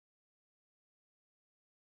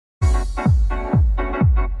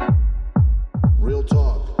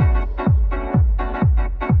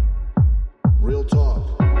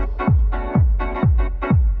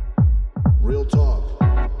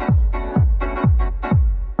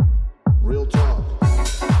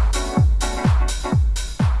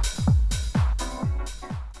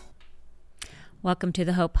Welcome to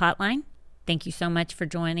the Hope Hotline. Thank you so much for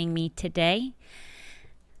joining me today.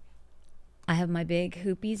 I have my big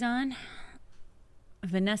hoopies on.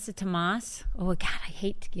 Vanessa Tomas. Oh, God, I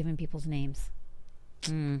hate giving people's names.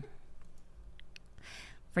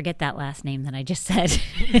 Forget that last name that I just said.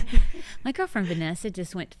 My girlfriend Vanessa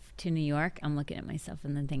just went to New York. I'm looking at myself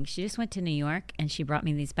and then thinking. She just went to New York and she brought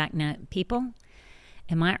me these back. Now, people,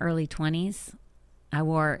 in my early 20s, I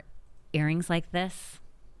wore earrings like this.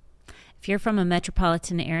 If you're from a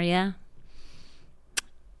metropolitan area,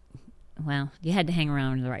 well, you had to hang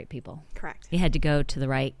around with the right people. Correct. You had to go to the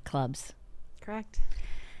right clubs. Correct.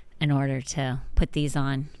 In order to put these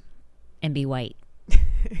on and be white.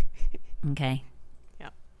 Okay?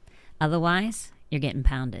 Yep. Otherwise, you're getting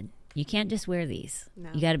pounded. You can't just wear these.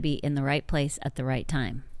 No. You got to be in the right place at the right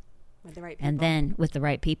time. With the right people. And then with the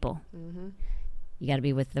right people. Mm-hmm. You got to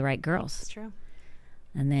be with the right girls. It's true.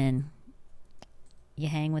 And then you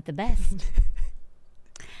hang with the best.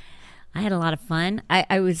 I had a lot of fun.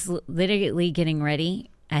 I was literally getting ready.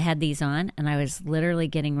 I had these on, and I was literally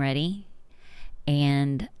getting ready.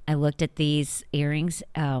 And I looked at these earrings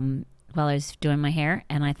while I was doing my hair,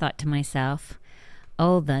 and I thought to myself,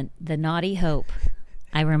 oh, the naughty Hope.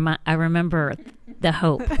 I remember the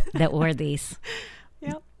Hope that wore these.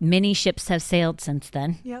 Yep. Many ships have sailed since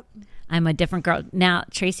then. Yep. I'm a different girl. Now,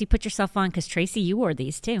 Tracy, put yourself on, because Tracy, you wore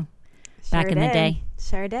these too. Back in the day.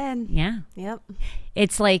 Sure did. Yeah. Yep.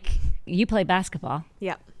 It's like you play basketball.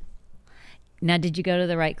 Yep. Now, did you go to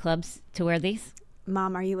the right clubs to wear these?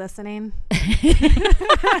 Mom, are you listening?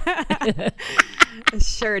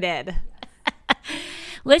 Sure did.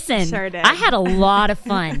 Listen, Sure did. I had a lot of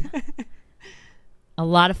fun. A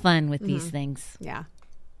lot of fun with these things. Yeah.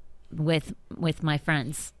 With my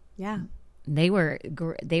friends. Yeah. They were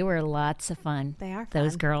lots of fun. They are fun.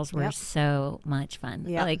 Those girls were Yep. so much fun.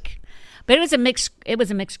 Yep. But it was a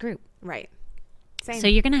mixed group. Right. Same. So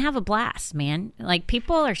you're going to have a blast, man. Like,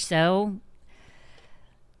 people are so...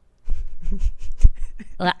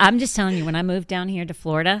 I'm just telling you, when I moved down here to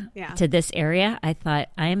Florida, Yeah. to this area, I thought,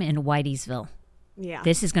 I am in Whiteysville. Yeah.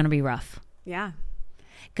 This is going to be rough. Yeah.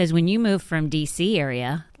 Because when you move from D.C.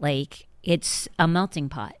 area, like, it's a melting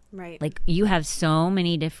pot. Right. Like, you have so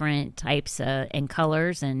many different types and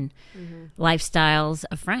colors and lifestyles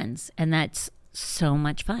of friends. And that's so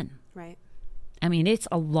much fun. Right. I mean, it's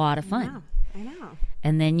a lot of fun. I know.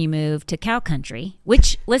 And then you move to cow country,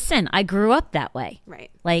 which, listen, I grew up that way. Right.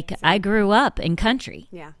 Like, Same. I grew up in country.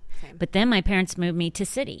 Yeah. Same. But then my parents moved me to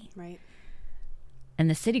city. Right. And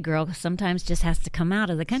the city girl sometimes just has to come out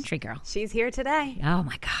of the country girl. She's here today. Oh,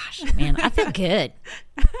 my gosh, man. I feel good.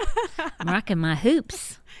 I'm rocking my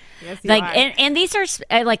hoops. Yes, you Like, are. and these are,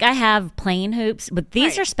 like, I have plain hoops, but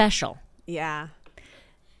these Right. are special. Yeah.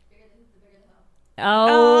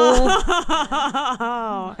 Oh,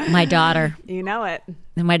 my daughter. You know it.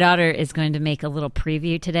 And my daughter is going to make a little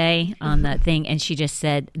preview today on that thing, and she just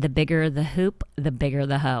said, the bigger the hoop, the bigger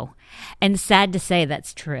the hoe. And sad to say,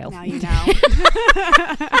 that's true. Now you know.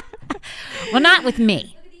 Well, not with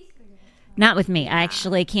me. Not with me. I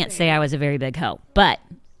actually can't say I was a very big hoe. But,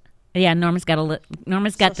 yeah, Norma's got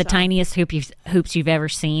the tiniest hoops you've ever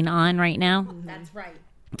seen on right now. That's right.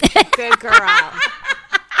 Good girl.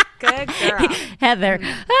 Good girl. Heather.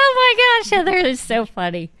 Oh, my gosh, Heather is so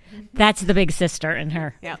funny. That's the big sister in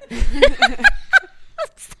her. Yep.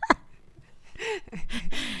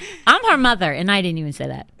 I'm her mother, and I didn't even say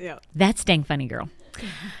that. Yep. That's dang funny, girl.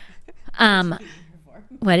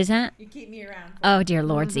 What is that? You keep me around. Oh, dear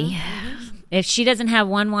Lordsy. If she doesn't have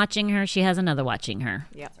one watching her, she has another watching her.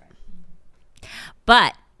 Yep.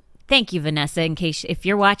 But thank you, Vanessa, if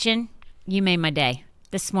you're watching, you made my day.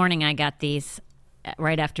 This morning I got these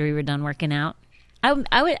right after we were done working out. I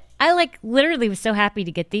like literally was so happy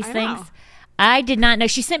to get these I things. know. I did not know.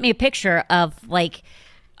 She sent me a picture of like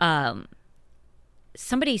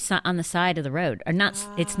somebody on the side of the road, or not.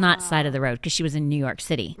 It's not side of the road because she was in New York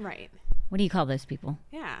City. Right. What do you call those people?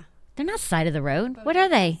 Yeah. They're not side of the road. What are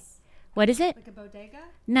they? What is it? Like a bodega?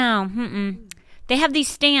 No. They have these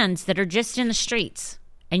stands that are just in the streets,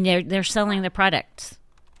 and they're selling their products.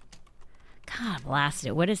 God blast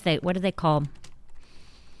it. What do they call?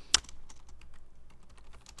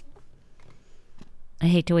 I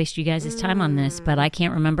hate to waste you guys' time on this, but I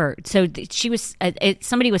can't remember. So she was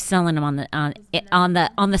somebody was selling them on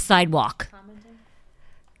the sidewalk.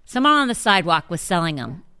 Someone on the sidewalk was selling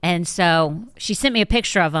them. And so she sent me a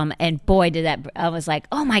picture of them, and boy, did that! I was like,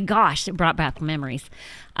 "Oh my gosh!" It brought back memories.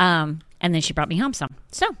 And then she brought me home some.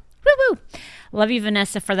 So, woo! Love you,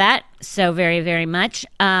 Vanessa, for that so very, very much.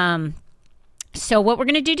 So what we're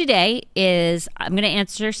going to do today is I'm going to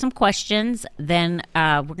answer some questions. Then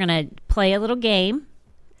we're going to play a little game.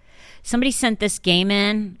 somebody sent this game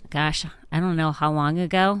in. Gosh, I don't know how long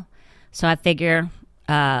ago. So I figure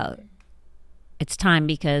it's time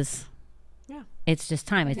because it's just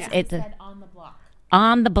time. It's said on the block.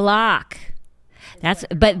 On the block. That's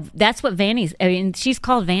what Vanny's. I mean, she's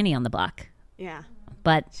called Vanny on the block. Yeah.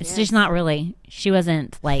 But it's just not really. She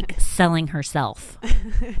wasn't like selling herself.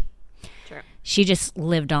 True. She just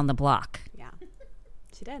lived on the block. Yeah.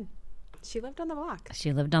 She did. She lived on the block.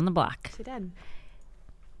 She lived on the block. She did.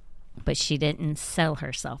 But she didn't sell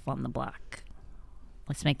herself on the block.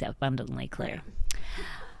 Let's make that abundantly clear.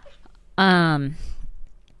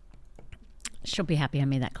 She'll be happy I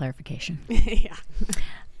made that clarification. Yeah.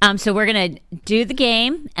 So we're gonna do the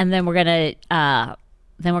game, and then we're gonna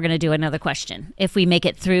do another question. If we make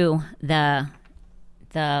it through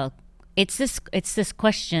it's this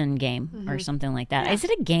question game or something like that. Yeah. Is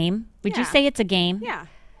it a game? Would you Yeah. say it's a game? Yeah.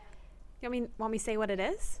 You want me to say what it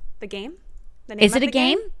is? The game? The Is of it a the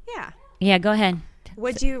game? Yeah. Yeah, go ahead.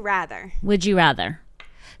 Would you rather? Would you rather?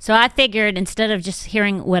 So I figured instead of just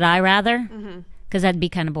hearing would I rather, because that'd be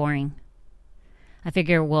kind of boring, I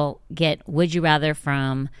figure we'll get would you rather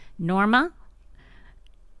from Norma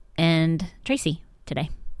and Tracy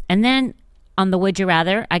today. And then on the would you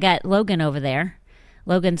rather, I got Logan over there.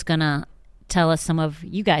 Logan's going to tell us some of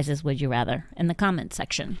you guys' would you rather in the comment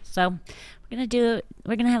section. So we're going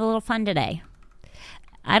to have a little fun today.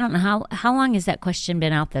 I don't know how long has that question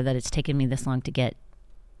been out there that it's taken me this long to get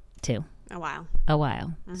to? A while. A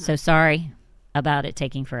while. So sorry about it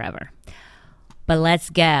taking forever. But let's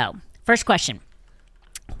go. First question.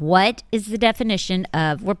 What is the definition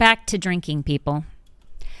of, we're back to drinking, people.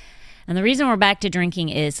 And the reason we're back to drinking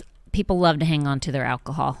is people love to hang on to their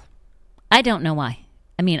alcohol. I don't know why.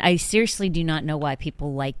 I mean, I seriously do not know why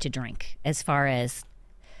people like to drink. As far as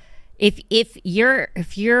if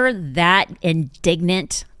you're that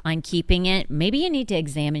indignant on keeping it, maybe you need to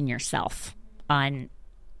examine yourself on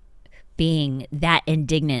being that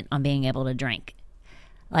indignant on being able to drink.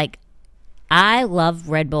 Like, I love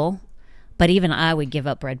Red Bull, but even I would give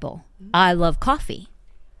up Red Bull. I love coffee,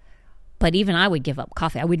 but even I would give up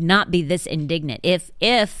coffee. I would not be this indignant. If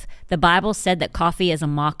the Bible said that coffee is a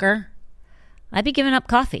mocker, I'd be giving up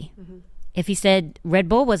coffee. If he said Red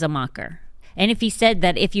Bull was a mocker, and if he said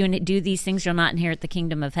that if you do these things, you'll not inherit the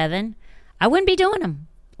kingdom of heaven, I wouldn't be doing them.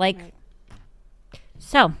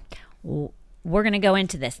 So we're going to go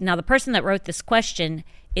into this. Now, the person that wrote this question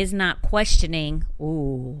is not questioning.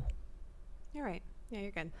 Ooh. You're right. Yeah,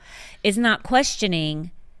 you're good. Is not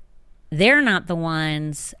questioning. They're not the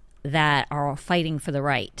ones that are fighting for the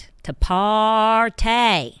right to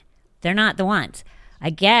partay. They're not the ones.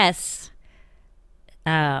 I guess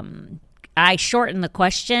I shortened the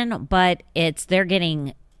question, but they're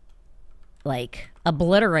getting like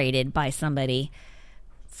obliterated by somebody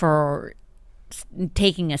for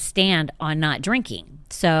taking a stand on not drinking.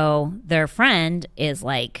 So their friend is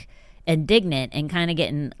like indignant and kind of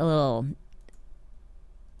getting a little,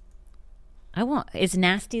 is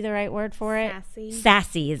nasty the right word for it? Sassy.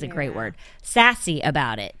 Sassy is a great word. Sassy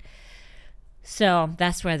about it. So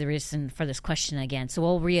that's why the reason for this question again. So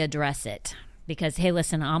we'll readdress it because, hey,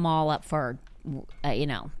 listen, I'm all up for, I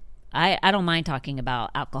don't mind talking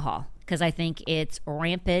about alcohol because I think it's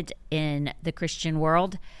rampant in the Christian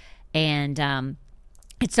world. And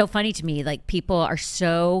it's so funny to me, like people are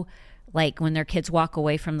so, like when their kids walk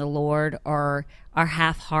away from the Lord or are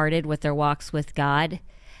half-hearted with their walks with God,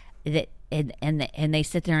 that and they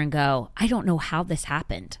sit there and go, I don't know how this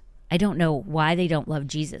happened. I don't know why they don't love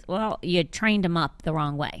Jesus. Well, you trained them up the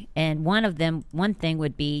wrong way. And one thing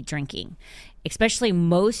would be drinking. Especially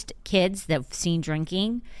most kids that have seen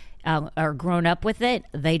drinking or grown up with it,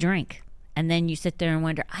 they drink. And then you sit there and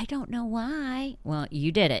wonder, I don't know why. Well,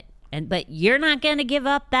 you did it. But you're not going to give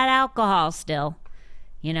up that alcohol still,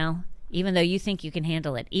 even though you think you can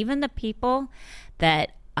handle it. Even the people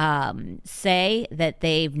that say that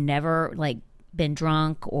they've never been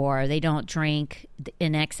drunk or they don't drink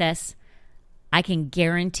in excess, I can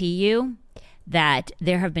guarantee you that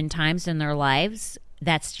there have been times in their lives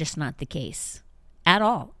that's just not the case at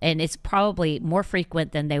all. And it's probably more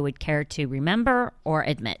frequent than they would care to remember or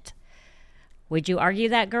admit. Would you argue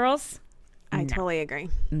that, girls? I totally agree.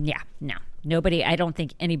 Yeah, no. Nobody, I don't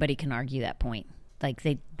think anybody can argue that point. Like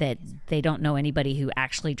they don't know anybody who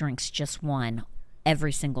actually drinks just one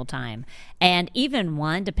every single time. And even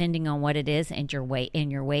one, depending on what it is and your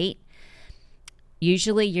weight,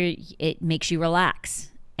 usually it makes you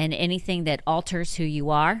relax. And anything that alters who you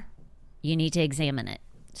are, you need to examine it.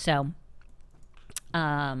 So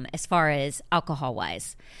as far as alcohol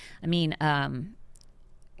wise, I mean,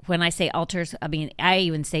 when I say alters, I mean, I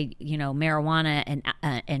even say, marijuana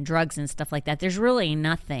and drugs and stuff like that. There's really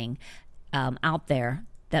nothing out there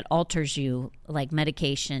that alters you like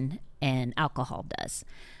medication and alcohol does.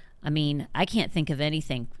 I mean, I can't think of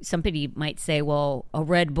anything. Somebody might say, well, a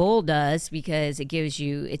Red Bull does because it gives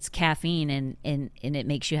you, it's caffeine and it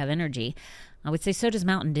makes you have energy. I would say so does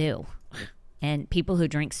Mountain Dew. And people who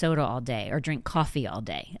drink soda all day or drink coffee all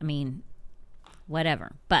day. I mean,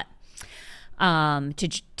 whatever. But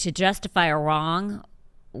to justify a wrong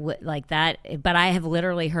like that, but I have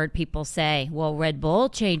literally heard people say, well, Red Bull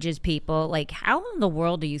changes people. Like, how in the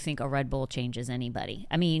world do you think a Red Bull changes anybody?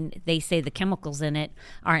 I mean, they say the chemicals in it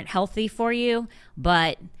aren't healthy for you,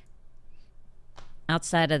 but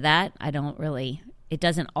outside of that, it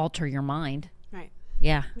doesn't alter your mind. Right.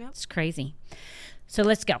 Yeah, Yep. It's crazy. So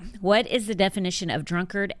let's go. What is the definition of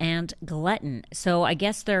drunkard and glutton? So I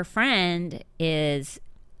guess their friend is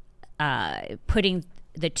putting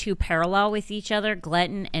the two parallel with each other,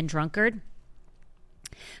 glutton and drunkard.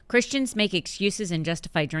 Christians make excuses and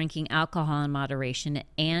justify drinking alcohol in moderation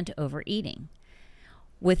and overeating.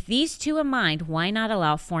 With these two in mind, why not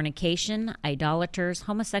allow fornication, idolaters,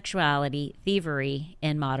 homosexuality, thievery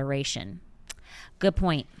in moderation? Good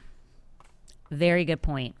point. Very good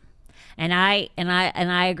point. And I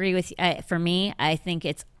agree with you. For me, I think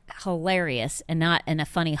it's hilarious, and not in a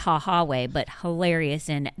funny ha-ha way, but hilarious,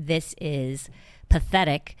 and this is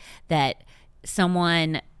pathetic that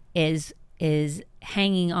someone is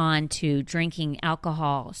hanging on to drinking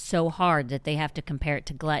alcohol so hard that they have to compare it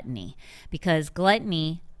to gluttony. Because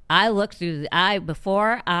gluttony,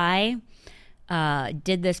 before I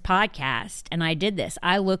did this podcast, and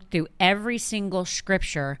I looked through every single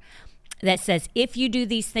scripture that says, if you do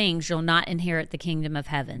these things, you'll not inherit the kingdom of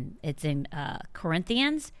heaven. It's in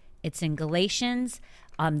Corinthians, it's in Galatians,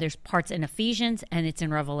 there's parts in Ephesians, and it's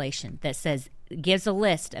in Revelation that gives a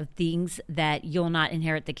list of things that you'll not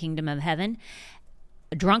inherit the kingdom of heaven.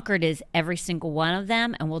 Drunkard is every single one of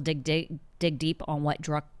them, and we'll dig deep on what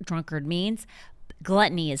drunkard means.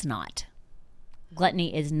 Gluttony is not.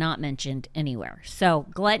 Gluttony is not mentioned anywhere. So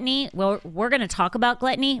gluttony, well, we're going to talk about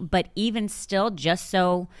gluttony, but even still, just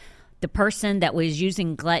so the person that was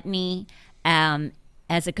using gluttony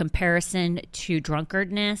as a comparison to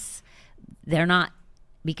drunkardness, they're not,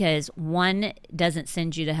 because one doesn't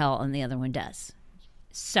send you to hell and the other one does.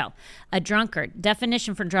 So a drunkard,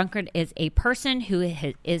 definition for drunkard is a person who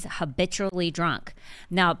is habitually drunk.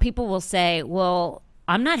 Now, people will say, well,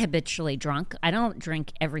 I'm not habitually drunk. I don't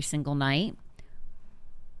drink every single night.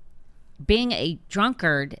 Being a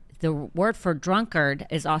drunkard, the word for drunkard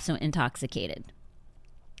is also intoxicated.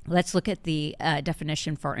 Let's look at the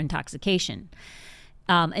definition for intoxication.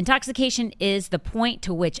 Intoxication is the point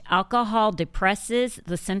to which alcohol depresses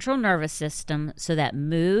the central nervous system so that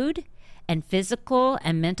mood and physical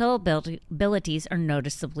and mental abilities are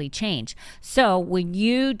noticeably changed. So when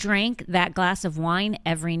you drink that glass of wine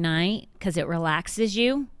every night because it relaxes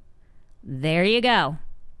you, there you go.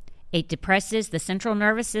 It depresses the central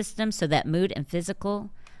nervous system so that mood and physical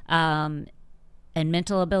and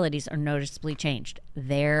mental abilities are noticeably changed.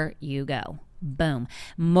 There you go. Boom.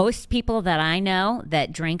 Most people that I know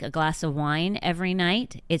that drink a glass of wine every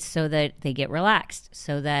night, it's so that they get relaxed,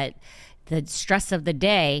 so that the stress of the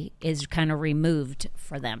day is kind of removed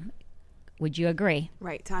for them. Would you agree?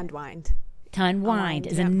 Right. To unwind. To unwind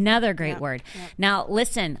is another great word. Yep. Now,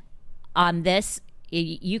 listen, on this,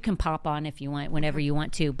 you can pop on if you want, whenever you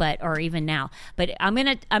want to, or even now. But I'm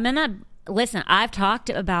gonna listen. I've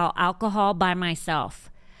talked about alcohol by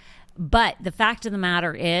myself, but the fact of the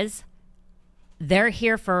matter is, they're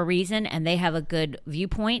here for a reason and they have a good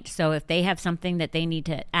viewpoint. So if they have something that they need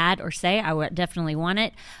to add or say, I would definitely want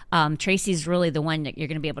it. Tracy's really the one that you're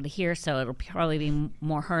going to be able to hear, so it'll probably be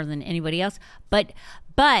more her than anybody else. But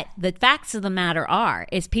the facts of the matter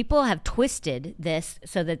is people have twisted this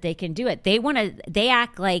so that they can do it. They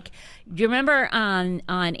act like, do you remember on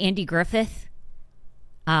Andy Griffith?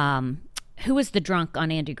 Who was the drunk on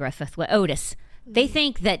Andy Griffith? Otis. They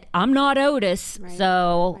think that I'm not Otis, right,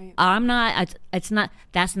 so right. I'm not. That's not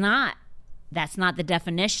the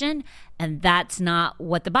definition, and that's not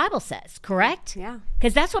what the Bible says. Correct? Yeah.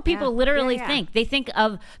 Because that's what people literally think. They think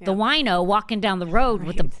of the wino walking down the road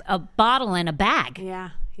with a bottle and a bag. Yeah.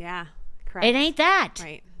 Yeah. Correct. It ain't that.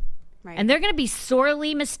 Right. Right. And they're going to be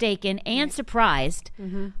sorely mistaken and surprised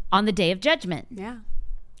on the day of judgment. Yeah.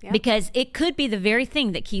 Yeah. Because it could be the very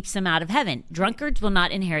thing that keeps them out of heaven. Drunkards will not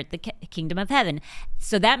inherit the kingdom of heaven.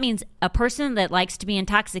 So that means a person that likes to be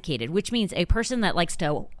intoxicated, which means a person that likes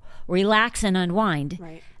to relax and unwind,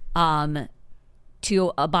 right.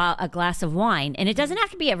 To a glass of wine. And it doesn't have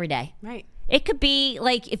to be every day. Right. It could be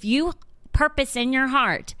like if you purpose in your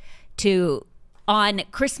heart to, on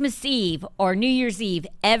Christmas Eve or New Year's Eve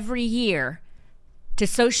every year, to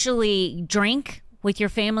socially drink with your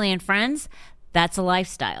family and friends, that's a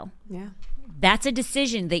lifestyle. Yeah. That's a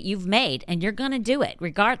decision that you've made, and you're going to do it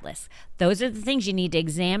regardless. Those are the things you need to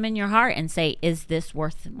examine your heart and say, is this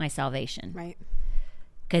worth my salvation? Right.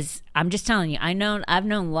 Because I'm just telling you, I've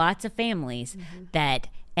known lots of families that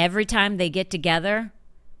every time they get together,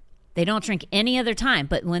 they don't drink any other time,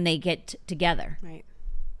 but when they get together. Right.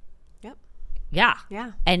 Yep. Yeah.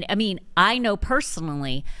 Yeah. And I mean, I know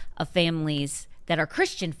personally of families that are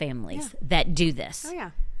Christian families that do this. Oh,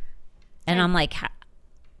 yeah. And I'm like,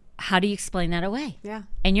 how do you explain that away? Yeah.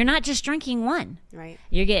 And you're not just drinking one. Right.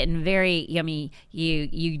 You're getting very, I mean,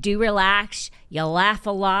 you do relax, you laugh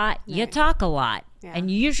a lot, you talk a lot. Yeah.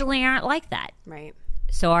 And you usually aren't like that. Right.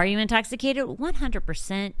 So are you intoxicated?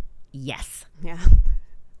 100% yes. Yeah.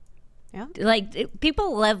 Yeah. Like,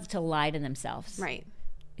 people love to lie to themselves. Right.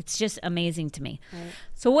 It's just amazing to me. Right.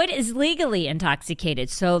 So what is legally intoxicated?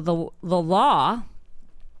 So the law,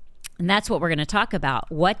 and that's what we're going to talk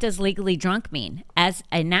about. What does legally drunk mean? As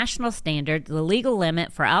a national standard, the legal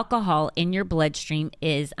limit for alcohol in your bloodstream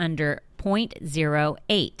is under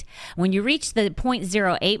 0.08. When you reach the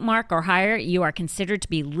 0.08 mark or higher, you are considered to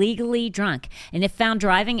be legally drunk. And if found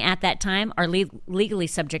driving at that time, are legally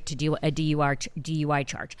subject to a DUI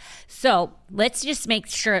charge. So let's just make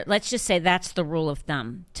sure, let's just say that's the rule of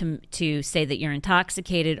thumb to say that you're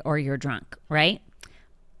intoxicated or you're drunk, right?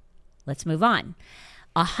 Let's move on.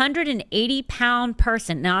 180-pound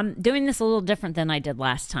person. Now, I'm doing this a little different than I did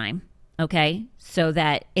last time, okay? So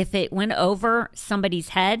that if it went over somebody's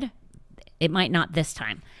head, it might not this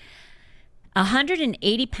time.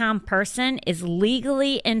 180-pound person is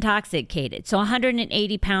legally intoxicated. So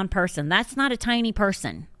 180-pound person, that's not a tiny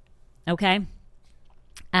person, okay?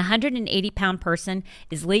 A 180-pound person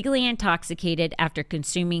is legally intoxicated after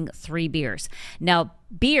consuming 3 beers. Now,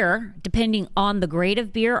 beer, depending on the grade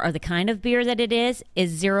of beer or the kind of beer that it is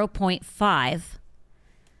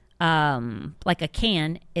 0.5. Like a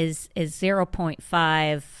can is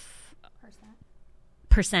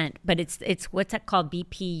 0.5%, but it's what's that called?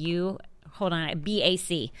 BPU. Hold on,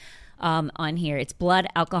 BAC. On here, it's blood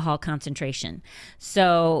alcohol concentration.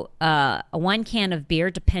 So one can of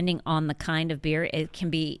beer, depending on the kind of beer, it can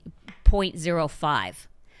be 0.05.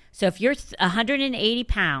 So if you're 180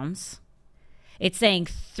 pounds, it's saying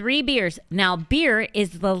 3 beers. Now, beer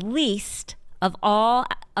is the least of all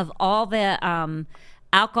the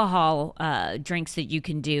alcohol drinks that you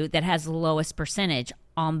can do that has the lowest percentage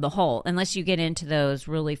on the whole, unless you get into those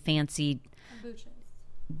really fancy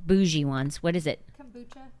bougie ones. What is it?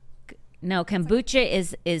 Kombucha. No,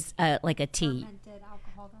 kombucha is like a tea. Fermented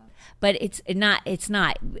alcohol, though. But it's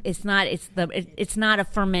not a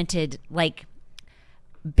fermented, like,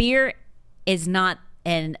 beer is not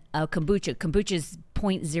a kombucha. Kombucha is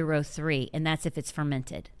 0.03, and that's if it's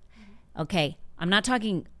fermented. Mm-hmm. Okay, I'm not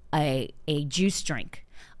talking a juice drink.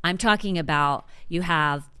 I'm talking about you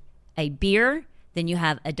have a beer, then you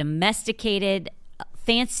have a domesticated,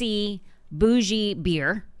 fancy, bougie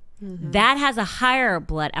beer. Mm-hmm. That has a higher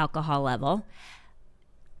blood alcohol level.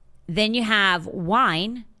 Then you have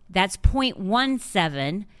wine. That's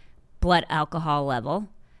 0.17 blood alcohol level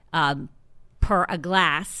per a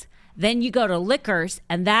glass. Then you go to liquors,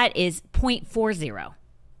 and that is 0.40.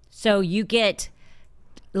 So you get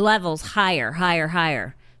levels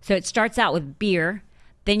higher. So it starts out with beer.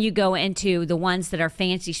 Then you go into the ones that are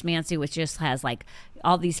fancy schmancy, which just has like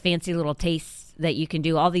all these fancy little tastes that you can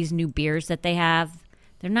do, all these new beers that they have.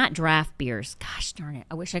 They're not draft beers. Gosh darn it.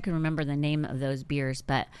 I wish I could remember the name of those beers,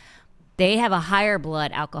 but they have a higher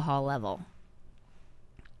blood alcohol level.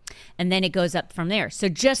 And then it goes up from there. So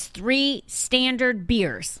just 3 standard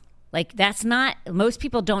beers. Like, that's not, most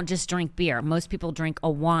people don't just drink beer. Most people drink a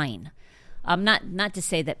wine. Not to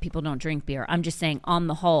say that people don't drink beer. I'm just saying, on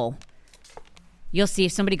the whole, you'll see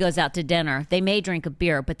if somebody goes out to dinner, they may drink a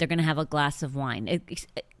beer, but they're going to have a glass of wine.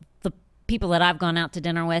 The people that I've gone out to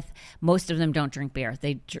dinner with, most of them don't drink beer.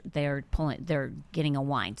 They're getting a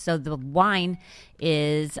wine. So the wine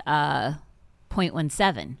is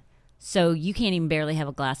 0.17. So you can't even barely have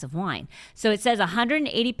a glass of wine. So it says a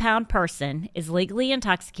 180-pound person is legally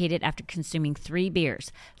intoxicated after consuming 3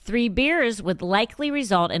 beers. 3 beers would likely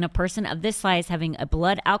result in a person of this size having a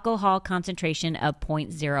blood alcohol concentration of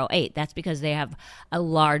 0.08. That's because they have a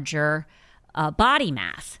larger body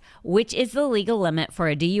mass, which is the legal limit for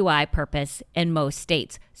a DUI purpose in most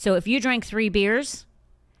states. So if you drank 3 beers,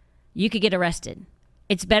 you could get arrested.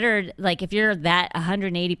 It's better, like, if you're that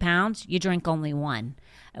 180 pounds, you drink only 1.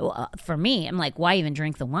 For me, I'm like, why even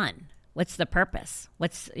drink the 1? What's the purpose?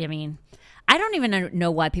 I I don't even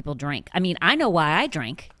know why people drink. I mean, I know why I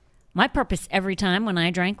drink. My purpose every time when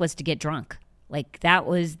I drank was to get drunk. Like, that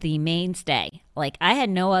was the mainstay. Like, I had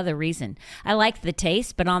no other reason. I liked the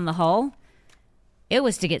taste, but on the whole, it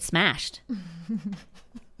was to get smashed.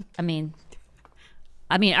 I mean,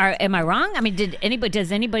 am I wrong? I mean, did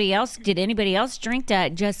anybody else drink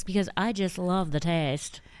that just because I just love the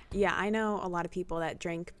taste? Yeah, I know a lot of people that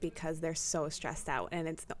drink because they're so stressed out, and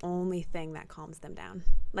it's the only thing that calms them down.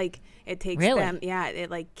 Like, it takes them, it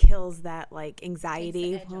like kills that like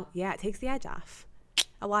anxiety. It takes the edge off.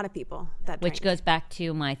 A lot of people that drink. Which goes back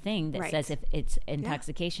to my thing that says if it's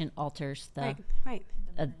intoxication alters the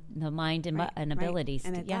mind and abilities.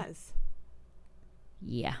 And it does.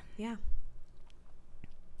 Yeah. Yeah.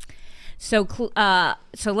 So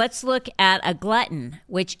let's look at a glutton,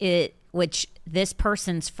 which this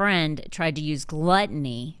person's friend tried to use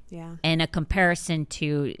gluttony in a comparison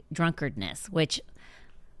to drunkardness, which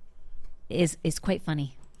is quite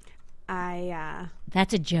funny.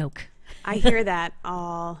 That's a joke. I hear that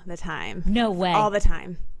all the time. No way. All the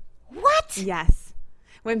time. What? Yes.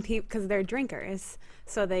 When people, because they're drinkers,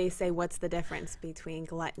 so they say, "What's the difference between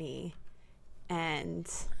gluttony and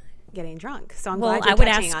getting drunk?" So I'm glad you're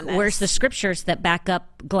touching on this. Where's the scriptures that back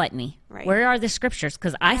up gluttony? Right. Where are the scriptures?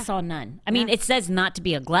 Because I saw none. I mean, it says not to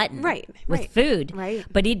be a glutton, with food,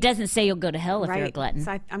 but it doesn't say you'll go to hell if you're a glutton.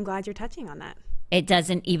 So I'm glad you're touching on that. It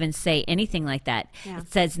doesn't even say anything like that. Yeah.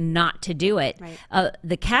 It says not to do it. Right.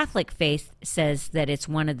 The Catholic faith says that it's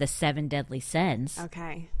one of the 7 deadly sins.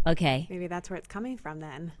 Okay. Maybe that's where it's coming from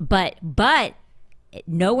then. But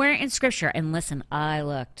nowhere in Scripture, and listen, I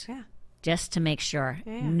looked just to make sure,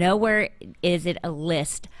 nowhere is it a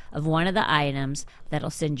list of one of the items that'll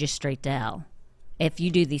send you straight to hell. If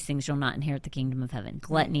you do these things, you'll not inherit the kingdom of heaven.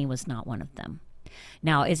 Gluttony was not one of them.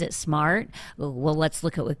 Now, is it smart? Well, let's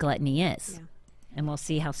look at what gluttony is. Yeah. And we'll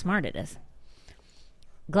see how smart it is.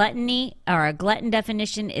 Gluttony, or a glutton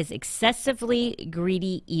definition, is excessively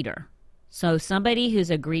greedy eater. So somebody who's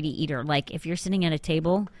a greedy eater, like if you're sitting at a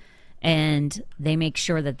table and they make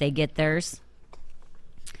sure that they get theirs.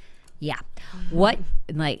 Yeah. What,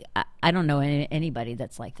 like, I don't know anybody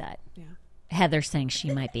that's like that. Yeah. Heather's saying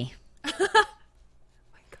she might be. Oh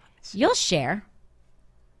my gosh. You'll share.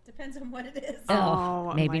 Depends on what it is.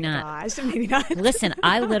 Oh, maybe not. Gosh, maybe not. Listen,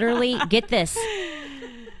 I literally get this.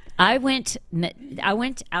 I went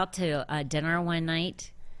out to dinner one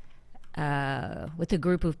night with a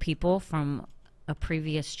group of people from a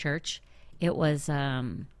previous church. It was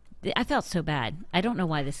I felt so bad. I don't know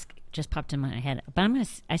why this just popped in my head, but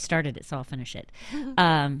I started it, so I'll finish it.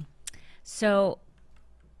 So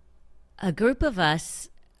a group of us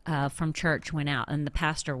from church went out, and the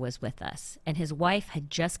pastor was with us, and his wife had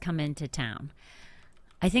just come into town.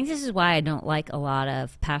 I think this is why I don't like a lot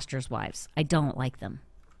of pastors' wives. I don't like them.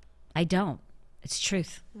 I don't. It's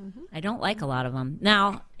truth. Mm-hmm. I don't like a lot of them.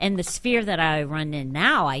 Now, in the sphere that I run in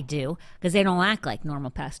now, I do, because they don't act like normal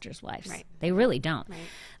pastors' wives. Right. They really don't. Right.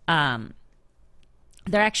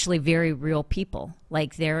 They're actually very real people.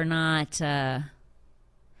 Like, they're not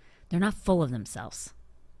full of themselves.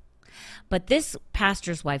 But this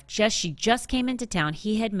pastor's wife, she just came into town.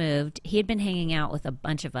 He had moved. He had been hanging out with a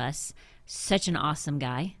bunch of us. Such an awesome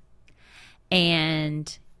guy.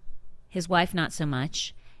 And his wife, not so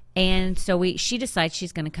much. And so she decides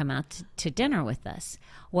she's going to come out to dinner with us.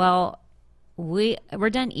 Well, we're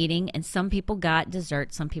done eating, and some people got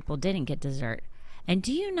dessert. Some people didn't get dessert. And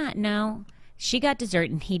do you not know, she got dessert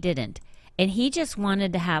and he didn't. And he just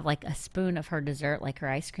wanted to have like a spoon of her dessert, like her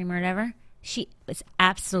ice cream or whatever. She was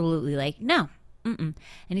absolutely like, no. And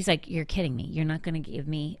he's like, you're kidding me. You're not going to give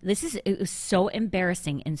me this. It was so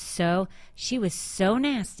embarrassing. And she was so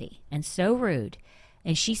nasty and so rude.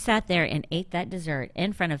 And she sat there and ate that dessert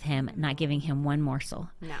in front of him, not giving him one morsel.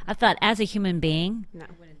 No. I thought, as a human being, no, I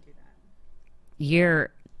wouldn't do that.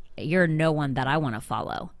 You're no one that I want to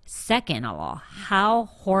follow. Second of all, how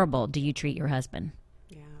horrible do you treat your husband?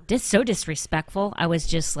 Yeah. Just so disrespectful. I was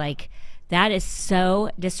just like, that is so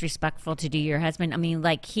disrespectful to do your husband. I mean,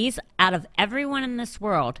 like, he's out of everyone in this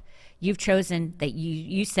world, you've chosen that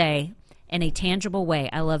you say in a tangible way,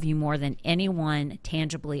 I love you more than anyone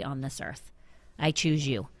tangibly on this earth. I choose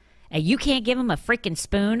you. And you can't give him a freaking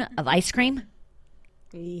spoon of ice cream?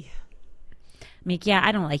 Yeah. I mean, yeah,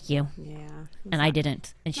 I don't like you. Yeah. And I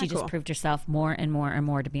didn't. And she just proved herself more and more and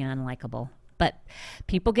more to be unlikable. But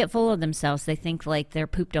people get full of themselves. They think like their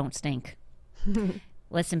poop don't stink.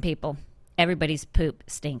 Listen, people, everybody's poop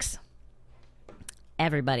stinks.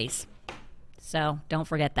 Everybody's. So don't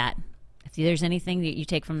forget that. If there's anything that you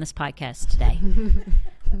take from this podcast today,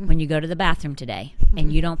 when you go to the bathroom today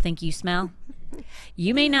and you don't think you smell,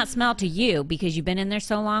 You may not smell to you because you've been in there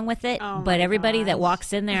so long with it, Oh but my everybody that gosh.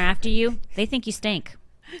 walks in there after you, they think you stink.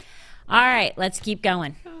 All right, let's keep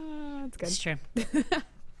going. That's good. It's true.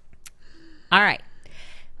 All right.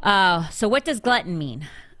 So what does glutton mean?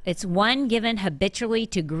 It's one given habitually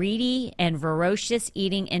to greedy and voracious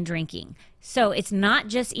eating and drinking. So it's not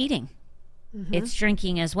just eating. It's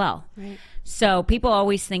drinking as well. Right. So people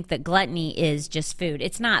always think that gluttony is just food.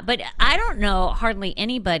 It's not. But I don't know hardly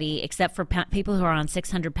anybody except for people who are on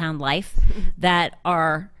 600-pound life that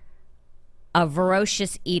are a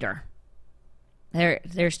voracious eater.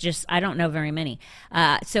 There's just, I don't know very many.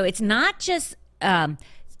 So it's not just,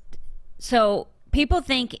 so people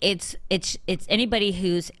think it's anybody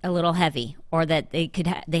who's a little heavy or that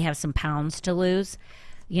they have some pounds to lose,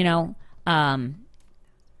 you know.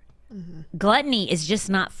 Gluttony is just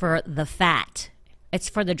not for the fat. It's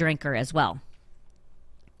for the drinker as well.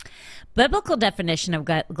 Biblical definition of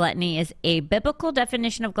gluttony is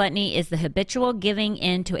the habitual giving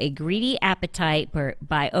in to a greedy appetite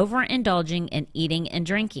by overindulging in eating and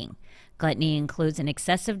drinking. Gluttony includes an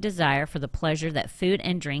excessive desire for the pleasure that food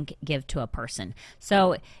and drink give to a person.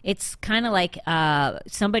 So it's kind of like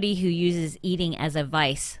somebody who uses eating as a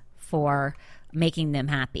vice for making them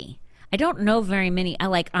happy. I don't know very many.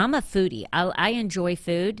 I'm a foodie. I enjoy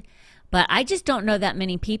food, but I just don't know that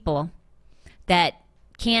many people that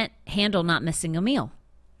can't handle not missing a meal.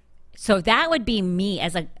 So that would be me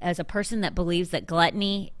as a person that believes that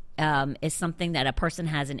gluttony is something that a person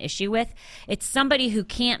has an issue with. It's somebody who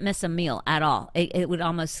can't miss a meal at all. It would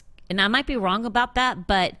almost, and I might be wrong about that,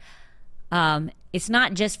 but it's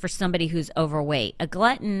not just for somebody who's overweight. A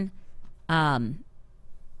glutton,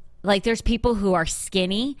 like there's people who are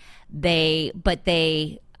skinny, but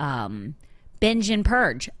they binge and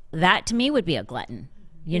purge. That to me would be a glutton.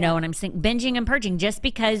 You know what I'm saying? Binging and purging. Just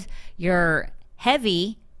because you're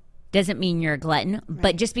heavy doesn't mean you're a glutton,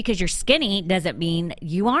 but just because you're skinny doesn't mean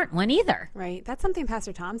you aren't one either. Right. That's something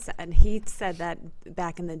Pastor Tom said. He said that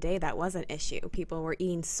back in the day that was an issue. People were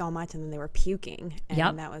eating so much and then they were puking,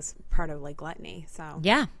 and that was part of like gluttony. So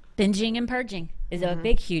yeah, binging and purging is a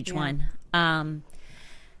big, huge one.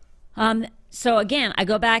 So again, I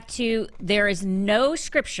go back to there is no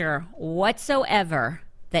scripture whatsoever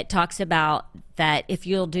that talks about that if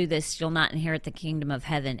you'll do this, you'll not inherit the kingdom of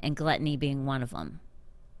heaven, and gluttony being one of them.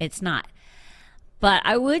 It's not. But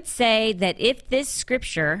I would say that if this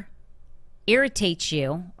scripture irritates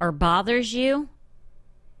you or bothers you,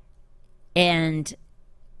 and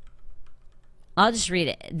I'll just read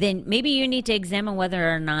it, then maybe you need to examine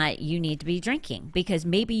whether or not you need to be drinking, because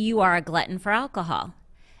maybe you are a glutton for alcohol.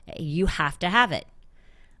 You have to have it.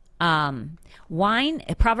 Wine,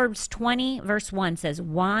 Proverbs 20 verse 1 says,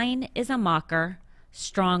 wine is a mocker,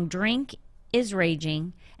 strong drink is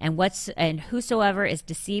raging, and whosoever is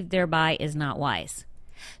deceived thereby is not wise.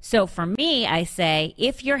 So for me, I say,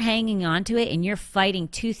 if you're hanging on to it and you're fighting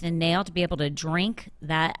tooth and nail to be able to drink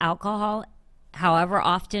that alcohol, however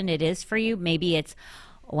often it is for you, maybe it's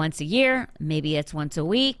once a year, maybe it's once a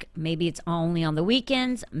week, maybe it's only on the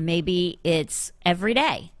weekends, maybe it's every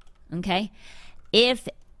day, okay? If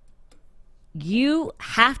you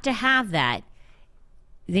have to have that,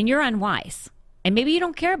 then you're unwise. And maybe you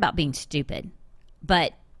don't care about being stupid,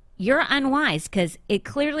 but you're unwise because it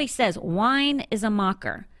clearly says wine is a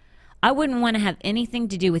mocker. I wouldn't want to have anything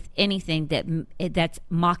to do with anything that's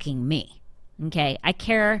mocking me, okay? I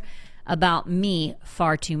care about me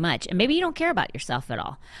far too much. And maybe you don't care about yourself at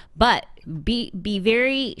all. But be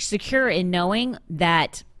very secure in knowing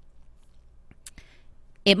that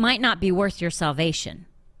it might not be worth your salvation.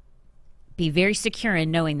 Be very secure in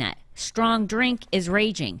knowing that. Strong drink is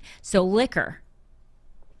raging. So liquor,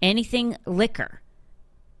 anything liquor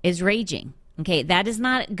is raging. Okay, that is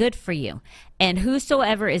not good for you. And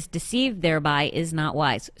whosoever is deceived thereby is not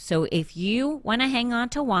wise. So if you want to hang on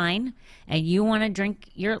to wine and you want to drink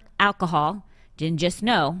your alcohol, then just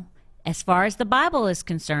know, as far as the Bible is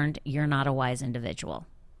concerned, you're not a wise individual.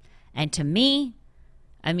 And to me,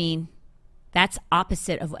 I mean, that's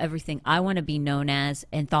opposite of everything I want to be known as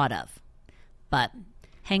and thought of. But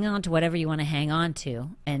hang on to whatever you want to hang on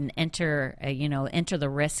to and enter the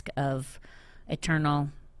risk of eternal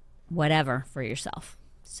whatever for yourself.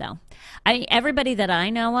 So everybody that I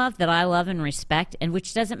know of that I love and respect, and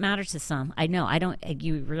which doesn't matter to some, I know I don't,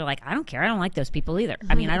 you really like, I don't care. I don't like those people either.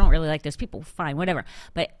 I mean, I don't really like those people. Fine, whatever.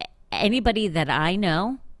 But anybody that I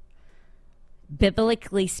know,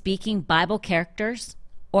 biblically speaking, Bible characters,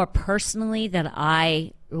 or personally that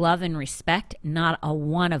I love and respect, not a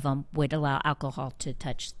one of them would allow alcohol to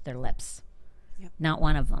touch their lips. Yep. Not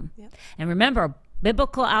one of them. Yep. And remember,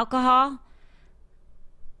 biblical alcohol,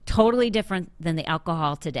 totally different than the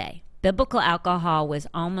alcohol today. biblical alcohol was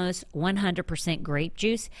almost 100% grape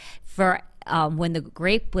juice. For when the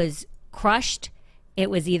grape was crushed, it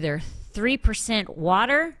was either 3%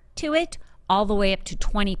 water to it, all the way up to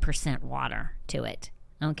 20% water to it.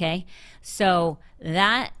 Okay, so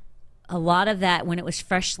that a lot of that, when it was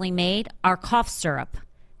freshly made, our cough syrup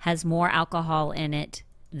has more alcohol in it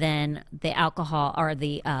than the alcohol or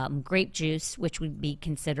the grape juice, which would be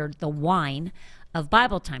considered the wine of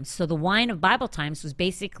Bible times. So the wine of Bible times was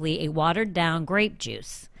basically a watered down grape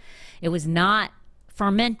juice. It was not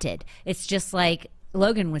fermented. It's just like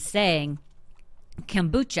Logan was saying,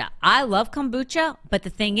 kombucha. I love kombucha, but the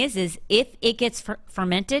thing is if it gets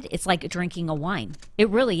fermented, it's like drinking a wine. It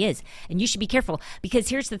really is. And you should be careful, because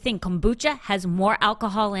here's the thing. Kombucha has more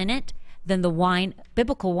alcohol in it than the wine,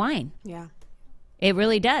 biblical wine. Yeah. It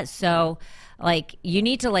really does. So, like, you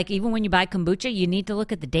need to, like, even when you buy kombucha, you need to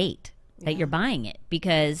look at the date that you're buying it,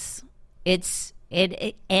 because and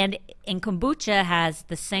kombucha has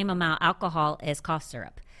the same amount of alcohol as cough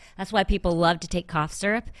syrup. That's why people love to take cough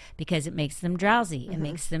syrup, because it makes them drowsy. It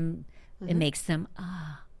makes them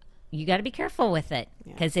you got to be careful with it,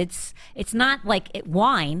 because it's not like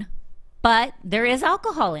wine, but there is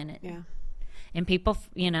alcohol in it. Yeah. And people,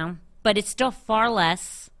 but it's still far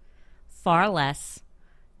less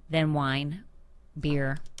than wine,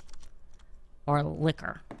 beer, or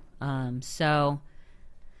liquor. So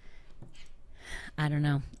I don't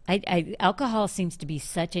know. Alcohol seems to be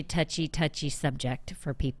such a touchy subject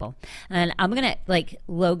for people. And I'm going to, like,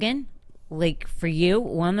 Logan, like, for you,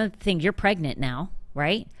 one of the things, you're pregnant now,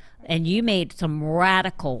 right? And you made some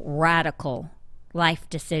radical life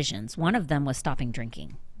decisions. One of them was stopping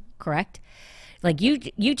drinking, correct? Like, you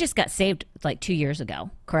just got saved like 2 years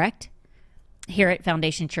ago, correct? Here at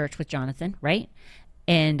Foundation Church with Jonathan, right?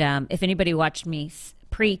 And if anybody watched me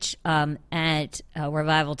preach at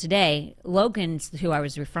Revival Today, Logan's who I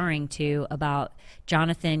was referring to about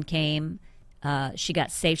Jonathan came, she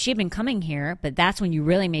got saved. She had been coming here, but that's when you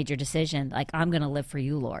really made your decision, like, I'm going to live for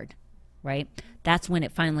you, Lord, right? That's when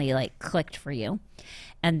it finally, like, clicked for you.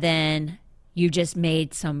 And then you just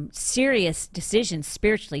made some serious decisions,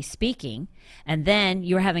 spiritually speaking, and then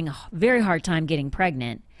you were having a very hard time getting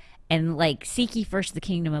pregnant. And, like, seek ye first the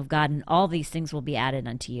kingdom of God, and all these things will be added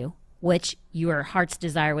unto you, which your heart's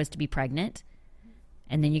desire was to be pregnant.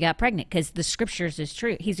 And then you got pregnant, because the scriptures is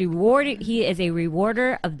true. He is a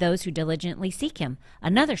rewarder of those who diligently seek him.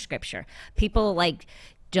 Another scripture. People, like,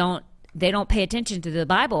 don't pay attention to the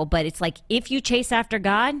Bible, but it's like, if you chase after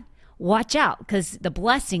God, watch out, because the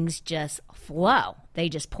blessings just flow. They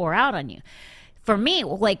just pour out on you. For me,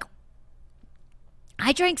 like,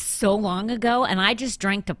 I drank so long ago, and I just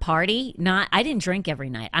drank to party. I didn't drink every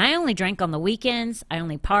night. I only drank on the weekends. I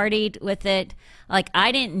only partied with it. Like,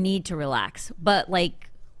 I didn't need to relax. But, like,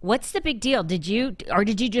 what's the big deal? Did you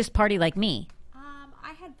just party like me?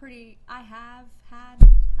 I have had,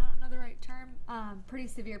 I don't know the right term, pretty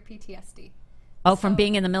severe PTSD. Oh, from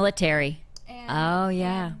being in the military. And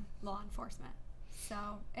law enforcement. So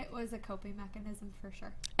it was a coping mechanism for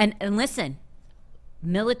sure. And listen,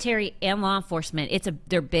 military and law enforcement, it's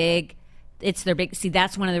their big. See,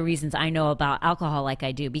 that's one of the reasons I know about alcohol like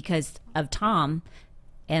I do, because of Tom,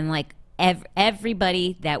 and, like,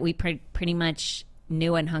 everybody that we pretty much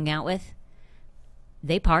knew and hung out with,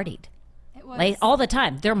 they partied. It was, like, all the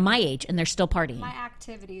time. They're my age and they're still partying. My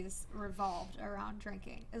activities revolved around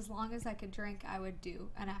drinking. As long as I could drink, I would do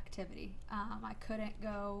an activity. I couldn't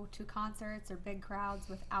go to concerts or big crowds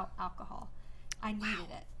without alcohol. I needed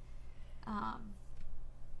it.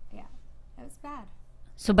 Yeah, it was bad.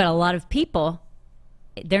 So, but a lot of people,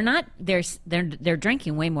 they're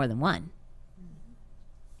drinking way more than one.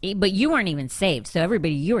 But you weren't even saved, so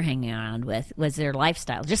everybody you were hanging around with was their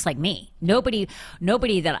lifestyle, just like me. Nobody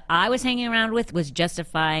that I was hanging around with was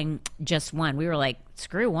justifying just one. We were like,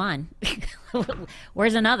 screw one.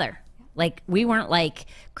 Where's another? Like, we weren't like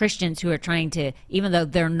Christians who are trying to, even though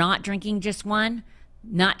they're not drinking just one,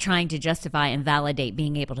 not trying to justify and validate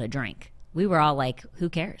being able to drink. We were all like, who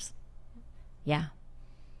cares? Yeah.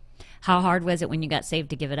 How hard was it when you got saved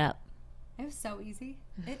to give it up? It was so easy.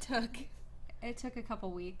 It took a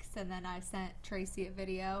couple weeks, and then I sent Tracy a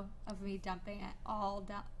video of me dumping it all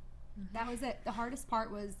down. That was it. The hardest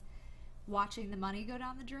part was watching the money go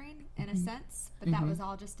down the drain, in a sense, but that was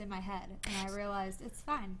all just in my head, and I realized it's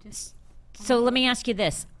fine. So let me ask you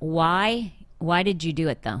this: Why did you do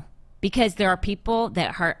it though? Because there are people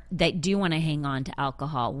that do want to hang on to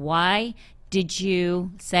alcohol. Why did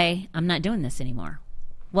you say, I'm not doing this anymore?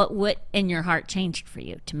 What in your heart changed for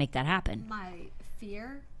you to make that happen? My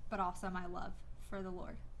fear, but also my love for the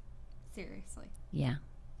Lord. Seriously. Yeah.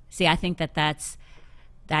 See, I think that's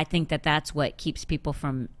what keeps people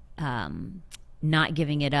from not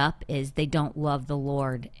giving it up is they don't love the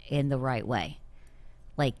Lord in the right way.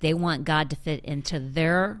 Like they want God to fit into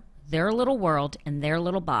their little world and their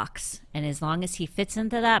little box, and as long as he fits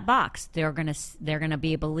into that box, they're gonna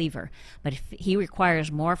be a believer. But if he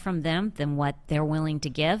requires more from them than what they're willing to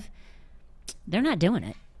give, they're not doing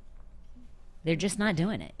it. They're just not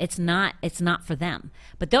doing it. It's not for them.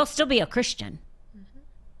 But they'll still be a Christian.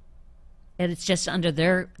 And it's just under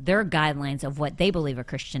their guidelines of what they believe a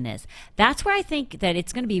Christian is. That's where I think that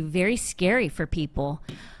it's going to be very scary for people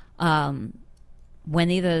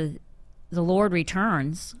when either the Lord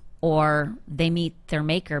returns or they meet their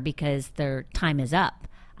Maker because their time is up.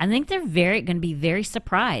 I think they're going to be very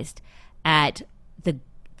surprised at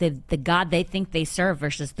the God they think they serve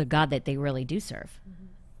versus the God that they really do serve. Mm-hmm.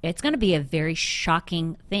 It's going to be a very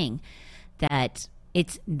shocking thing that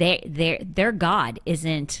it's their God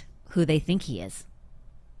isn't who they think he is.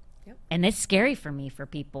 Yep. And it's scary for me, for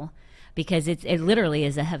people, because it literally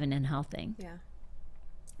is a heaven and hell thing. Yeah.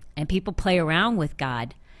 And people play around with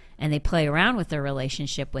God, and they play around with their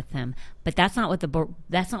relationship with him, but that's not what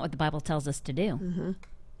the Bible tells us to do. Mm-hmm.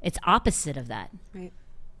 It's opposite of that. Right.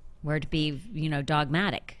 We're to be,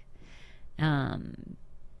 dogmatic.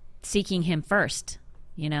 Seeking him first.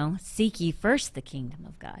 Seek ye first the kingdom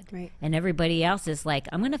of God. Right. And everybody else is like,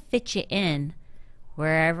 I'm going to fit you in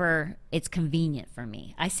wherever it's convenient for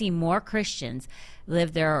me. I see more Christians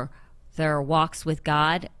live their walks with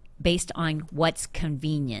God based on what's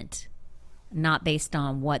convenient, not based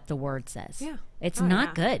on what the word says. Yeah. It's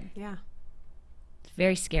not good. Yeah. It's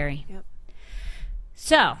very scary. Yep.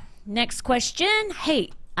 So, next question.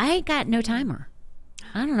 Hey, I got no timer.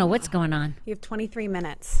 I don't know what's going on. You have 23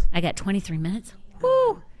 minutes. I got 23 minutes?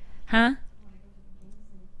 Woo! Huh?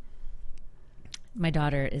 My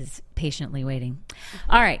daughter is patiently waiting.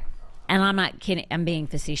 All right. And I'm not kidding. I'm being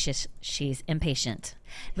facetious. She's impatient.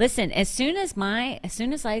 Listen, as soon as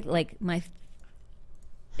the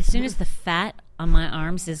fat on my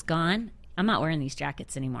arms is gone, I'm not wearing these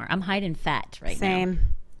jackets anymore. I'm hiding fat right now.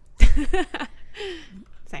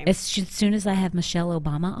 Same. As soon as I have Michelle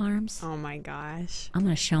Obama arms. Oh my gosh. I'm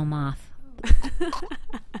going to show them off.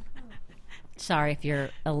 Sorry if you're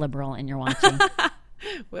a liberal and you're watching.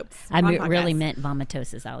 Whoops. I really meant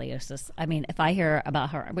vomitosis, aliosis. I mean, if I hear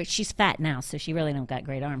about her, but she's fat now, so she really don't got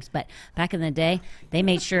great arms. But back in the day, they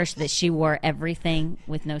made sure that she wore everything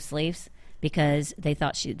with no sleeves because they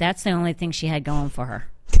thought that's the only thing she had going for her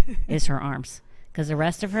is her arms. Because the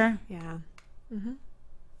rest of her, yeah. Mm-hmm.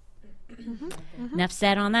 Mm-hmm. Mm-hmm. Enough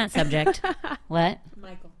said on that subject. What?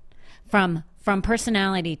 Michael. From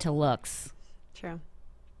personality to looks. True.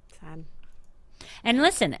 Sad. And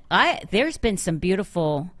listen, there's been some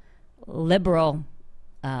beautiful liberal,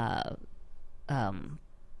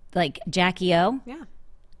 like Jackie O. Yeah.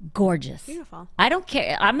 Gorgeous. Beautiful. I don't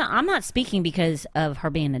care. I'm not speaking because of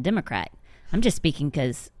her being a Democrat. I'm just speaking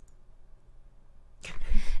because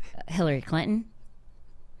Hillary Clinton.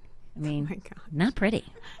 I mean, not pretty.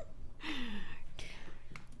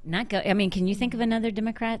 I mean, can you think of another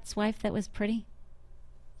Democrat's wife that was pretty?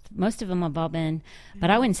 Most of them have all been, but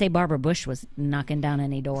I wouldn't say Barbara Bush was knocking down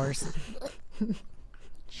any doors.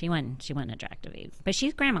 She wasn't attractive, but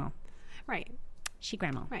she's grandma. Right. She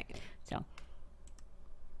grandma. Right. So.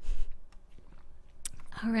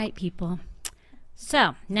 All right, people.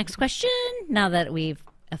 So, next question. Now that we've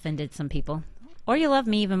offended some people. Or you love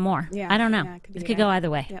me even more. Yeah. I don't know. Yeah, it could go either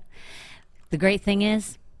way. Yep. The great thing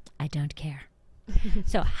is, I don't care.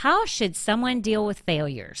 So, how should someone deal with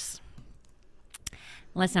failures?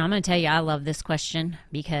 Listen, I'm going to tell you, I love this question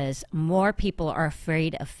because more people are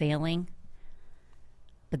afraid of failing,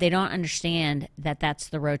 but they don't understand that that's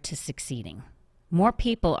the road to succeeding. More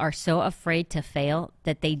people are so afraid to fail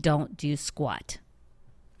that they don't do squat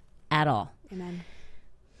at all. Amen.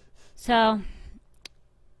 So,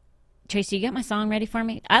 Tracy, you got my song ready for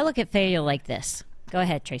me? I look at failure like this. Go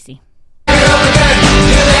ahead, Tracy.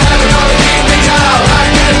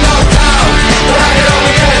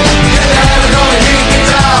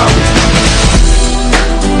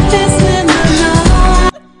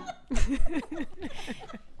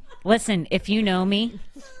 Listen, if you know me,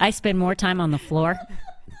 I spend more time on the floor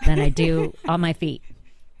than I do on my feet.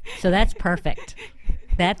 So that's perfect.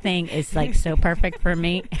 That thing is like so perfect for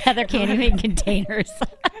me. Heather can't even containers.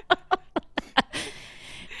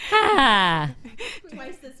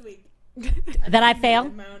 Twice this week. That I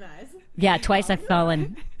failed? Yeah, twice I've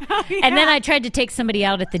fallen. Oh, yeah. And then I tried to take somebody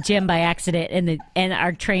out at the gym by accident, and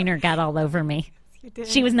our trainer got all over me.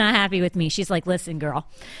 She was not happy with me. She's like, "Listen, girl,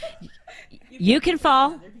 you can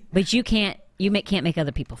fall, but you can't make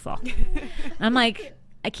other people fall." I'm like,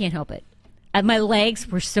 I can't help it. My legs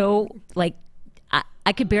were so like,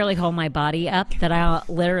 I could barely hold my body up, that I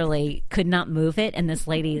literally could not move it. And this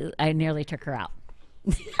lady, I nearly took her out.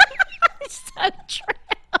 So true.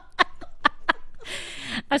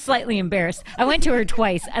 I was slightly embarrassed. I went to her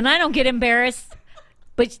twice, and I don't get embarrassed,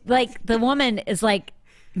 but like the woman is like,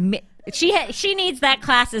 she needs that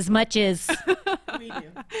class as much as we do.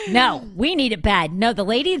 No, we need it bad. No, the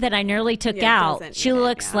lady that I nearly took out, she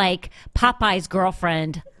looks like Popeye's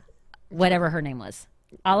girlfriend, whatever her name was,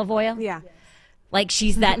 Olive Oil. Yeah, like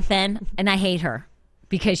she's that thin, and I hate her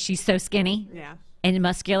because she's so skinny and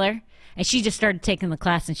muscular. And she just started taking the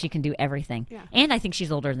class, and she can do everything. Yeah. And I think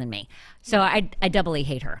she's older than me. So I doubly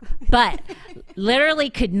hate her. But literally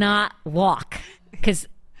could not walk because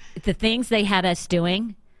the things they had us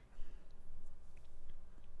doing,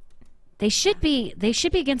 they should be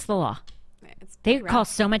against the law. They cause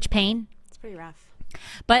so much pain. It's pretty rough.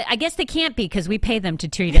 But I guess they can't be because we pay them to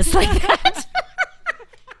treat us like that.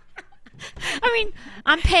 I mean,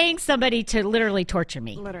 I'm paying somebody to literally torture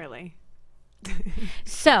me. Literally.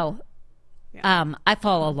 So... I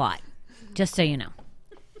fall a lot, just so you know.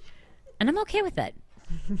 And I'm okay with it.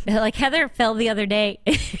 Like Heather fell the other day.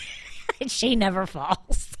 She never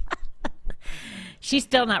falls. She's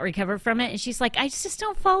still not recovered from it. And she's like, I just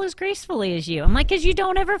don't fall as gracefully as you. I'm like, because you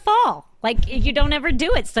don't ever fall. Like, you don't ever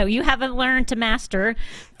do it. So you haven't learned to master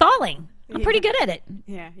falling. I'm pretty good at it.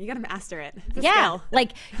 Yeah, you got to master it. Skill.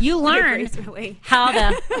 Like, you learn how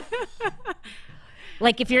to...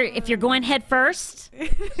 Like if you're going head first,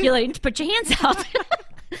 you need to put your hands out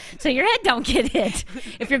so your head don't get hit.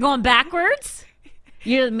 If you're going backwards,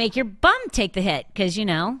 you make your bum take the hit because,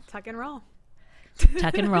 tuck and roll.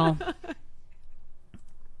 Tuck and roll.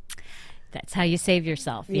 That's how you save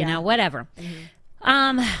yourself, whatever.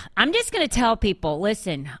 Mm-hmm. I'm just going to tell people,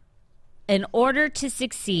 listen, in order to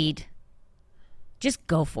succeed, just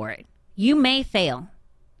go for it. You may fail.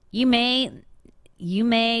 You may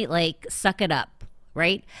like suck it up.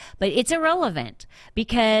 Right? But it's irrelevant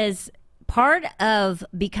because part of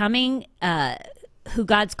becoming who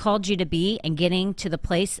God's called you to be and getting to the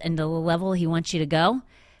place and the level he wants you to go,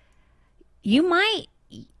 you might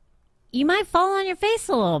fall on your face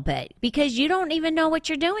a little bit because you don't even know what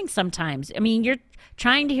you're doing sometimes. I mean, you're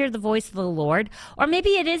trying to hear the voice of the Lord, or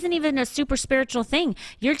maybe it isn't even a super spiritual thing.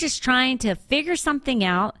 You're just trying to figure something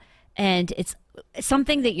out, and it's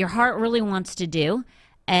something that your heart really wants to do.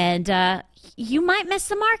 And you might miss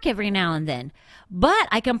the mark every now and then. But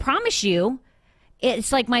I can promise you,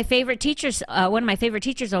 it's like my favorite teachers, one of my favorite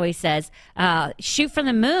teachers always says, shoot for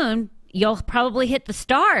the moon, you'll probably hit the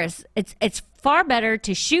stars. It's far better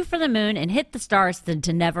to shoot for the moon and hit the stars than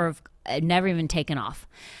to never even taken off.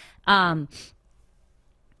 I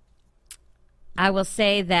will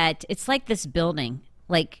say that it's like this building,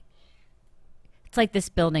 This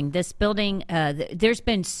building, there's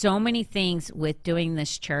been so many things with doing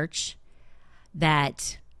this church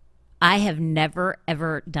that I have never,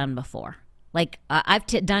 ever done before. Like, I've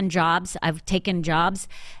done jobs, I've taken jobs,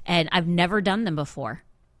 and I've never done them before.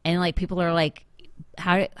 And, like, people are like,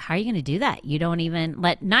 how are you going to do that? You don't even,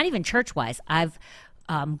 not even church-wise. I've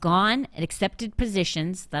gone and accepted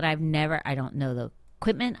positions that I don't know the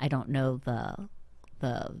equipment, I don't know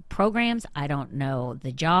the programs, I don't know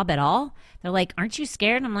the job at all. They're like, aren't you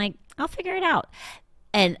scared? I'm like, I'll figure it out.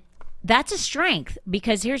 And that's a strength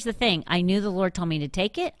because here's the thing. I knew the Lord told me to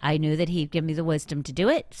take it. I knew that he'd give me the wisdom to do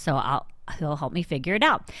it. So he'll help me figure it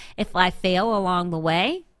out. If I fail along the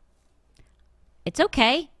way, it's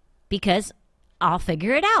okay because I'll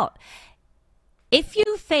figure it out. If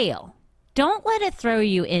you fail, don't let it throw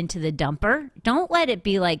you into the dumper. Don't let it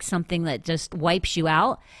be like something that just wipes you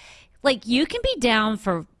out. Like, you can be down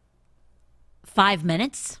for 5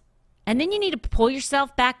 minutes, and then you need to pull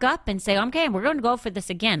yourself back up and say, okay, we're going to go for this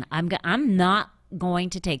again. I'm not going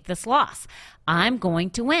to take this loss. I'm going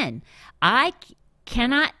to win. I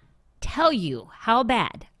cannot tell you how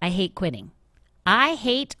bad I hate quitting. I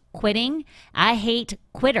hate quitting. I hate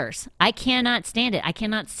quitters. I cannot stand it. I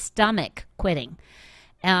cannot stomach quitting.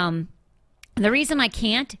 The reason I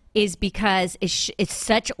can't is because it's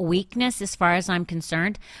such weakness as far as I'm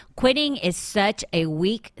concerned. Quitting is such a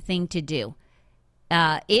weak thing to do.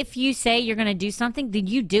 If you say you're going to do something, then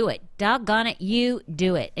you do it. Doggone it, you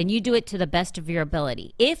do it. And you do it to the best of your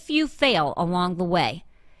ability. If you fail along the way,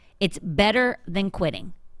 it's better than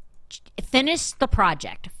quitting. Finish the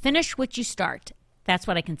project. Finish what you start. That's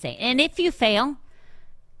what I can say. And if you fail,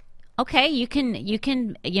 okay, you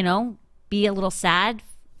can be a little sad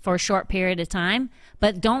for a short period of time,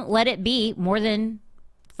 but don't let it be more than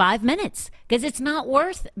 5 minutes because it's not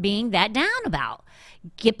worth being that down about.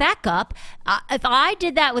 Get back up. If I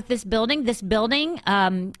did that with this building,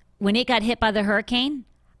 when it got hit by the hurricane,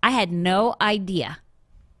 I had no idea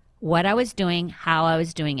what I was doing, how I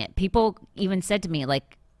was doing it. People even said to me,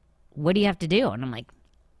 like, what do you have to do? And I'm like,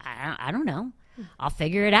 I don't know. I'll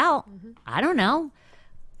figure it out. I don't know.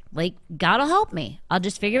 Like, God will help me. I'll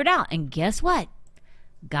just figure it out. And guess what?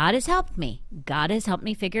 God has helped me. God has helped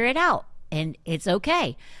me figure it out. And it's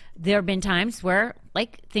okay. There have been times where,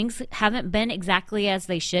 like, things haven't been exactly as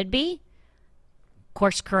they should be.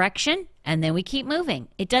 Course correction. And then we keep moving.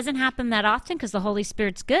 It doesn't happen that often because the Holy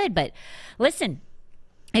Spirit's good. But listen,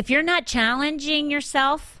 if you're not challenging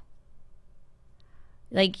yourself,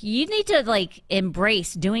 like, you need to, like,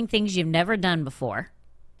 embrace doing things you've never done before,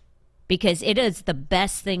 because it is the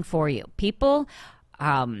best thing for you. People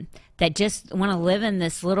that just want to live in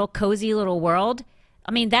this little cozy little world,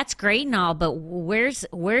 I mean, that's great and all, but where's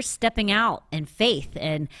stepping out in faith?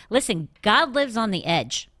 And listen, God lives on the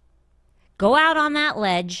edge. Go out on that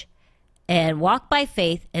ledge and walk by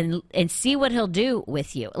faith and see what he'll do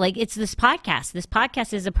with you. Like, it's this podcast. This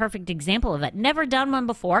podcast is a perfect example of it. Never done one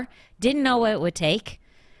before. Didn't know what it would take.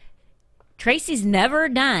 Tracy's never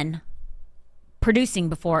done producing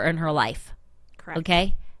before in her life. Correct.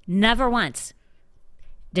 Okay? Never once.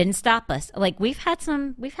 Didn't stop us. Like, we've had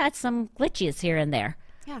some glitches here and there.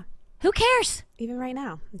 Yeah. Who cares? Even right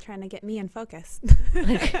now, I'm trying to get me in focus.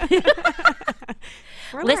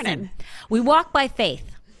 We're Listen, learning. we walk by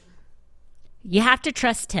faith. You have to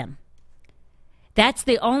trust him. That's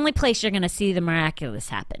the only place you're going to see the miraculous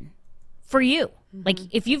happen for you. Like,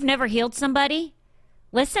 if you've never healed somebody,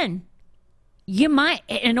 listen, you might,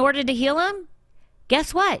 in order to heal them,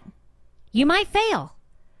 guess what? You might fail,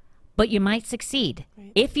 but you might succeed.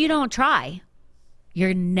 Right. If you don't try,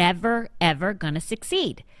 you're never, ever going to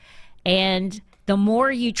succeed. And the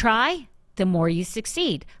more you try, the more you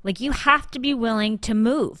succeed. Like, you have to be willing to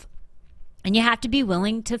move, and you have to be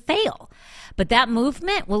willing to fail. But that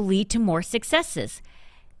movement will lead to more successes.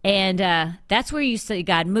 And that's where you see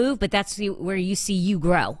God move, but that's where you see you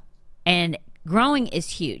grow. And growing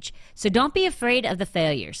is huge. So don't be afraid of the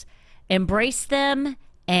failures. Embrace them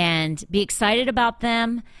and be excited about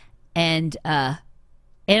them. And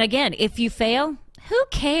again, if you fail, who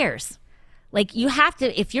cares? Like, you have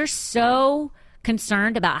to, if you're so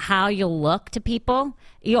concerned about how you'll look to people,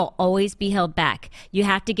 you'll always be held back. You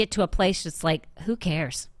have to get to a place that's like, who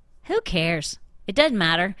cares? Who cares? It doesn't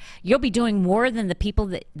matter. You'll be doing more than the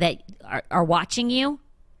people that are watching you,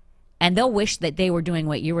 and they'll wish that they were doing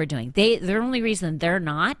what you were doing. The only reason they're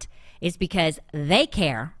not is because they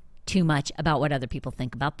care too much about what other people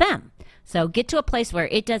think about them. So get to a place where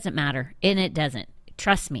it doesn't matter, and it doesn't.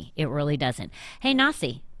 Trust me, it really doesn't. Hey,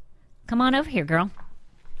 Nasi, come on over here, girl.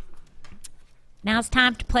 Now it's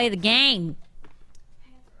time to play the game.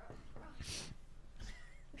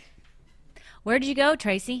 Where did you go,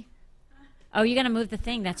 Tracy? Oh, you got to move the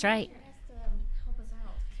thing. That's right. Help us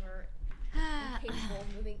out because we're incapable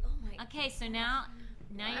of moving. Oh my. Okay, so now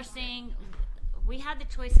you're saying we had the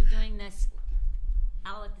choice of doing this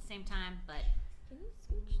all at the same time, but Can you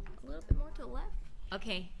scooch a little bit more to the left?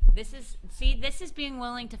 okay, this is being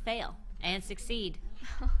willing to fail and succeed.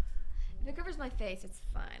 If it covers my face, it's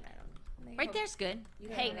fine. I don't. Right there's good. You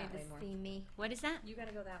Hey, don't need to see me. what is that? You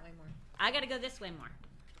gotta go that way more. I got to go this way more.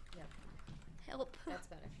 Help. That's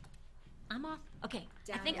better. I'm off. Okay,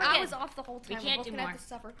 I Down think low. we're I good. was off the whole time. We can't We're both do gonna more. have to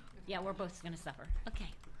suffer. Yeah, we're both going to suffer. Okay.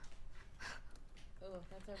 Oh,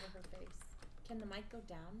 that's over her face. Can the mic go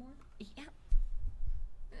down more? Yeah.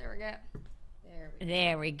 There we go. There we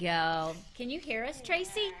There we go. Can you hear us,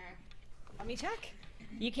 Tracy? Let me check.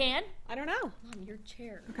 You can? I don't know. Mom, your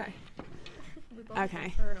chair. Okay. We both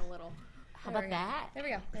Okay. turn a little. How There we about go. that? There we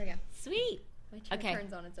go. There we go. Sweet. My chair Okay.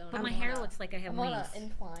 turns on its own. But my I'm hair on a- looks like I have I'm on wings. an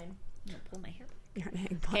incline. I'm going to pull my hair. You're on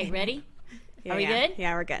an Okay, ready? Yeah, Are we yeah. good?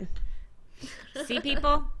 Yeah, we're good. See,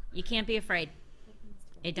 people? You can't be afraid.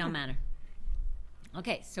 It don't matter.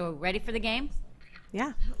 Okay, so ready for the game?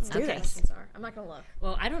 Yeah, let's do Okay. this. Questions are. I'm not gonna look.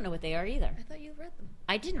 Well, I don't know what they are either. I thought you read them.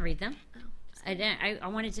 I didn't read them. Oh. I didn't. I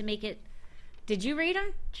wanted to make it. Did you read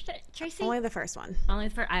them, Tracy? Only the first one. Only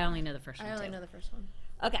the I only know the first I one only too. know the first one.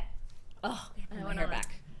 Okay. Oh, I I my went hair on. back.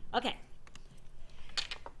 Okay.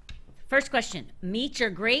 First question: meet your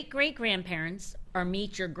great great grandparents or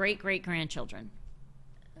meet your great great grandchildren?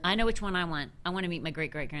 I know which one I want. I want to meet my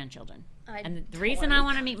great great grandchildren. And the reason I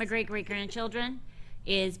want to meet my great great grandchildren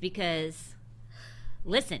is because,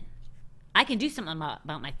 listen, I can do something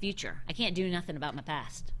about my future. I can't do nothing about my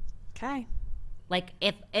past. Okay. Like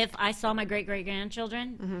if I saw my great great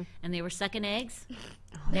grandchildren and they were sucking eggs,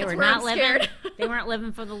 they were where not I'm living. scared. They weren't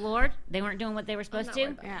living for the Lord. They weren't doing what they were supposed not to.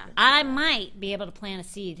 worried about Yeah. I might be able to plant a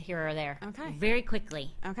seed here or there, Okay. very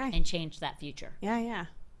quickly, Okay. and change that future. Yeah, yeah.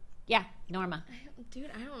 Yeah, Norma. Dude,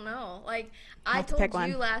 I don't know. Like, I'll I have to told pick one.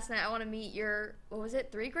 you last night I want to meet your, what was it,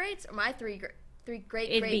 3 greats? Or my three great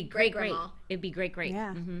It'd be great. grandma. It'd be great.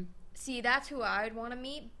 Yeah. Mm-hmm. See, that's who I would want to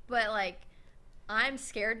meet, but, like, I'm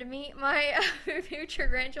scared to meet my future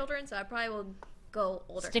grandchildren, so I probably will go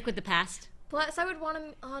older. Stick with the past. Plus, I would want to,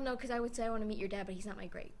 oh, no, because I would say I want to meet your dad, but he's not my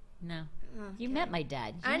great. No. Oh, You okay. met my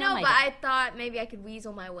dad. You I know know, my but dad. I thought maybe I could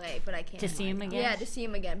weasel my way, but I can't. To see him again? Yeah, to see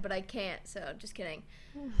him again, but I can't, so just kidding.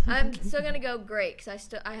 I'm still going to go great, because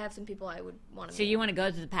I have some people I would want to meet. So you want to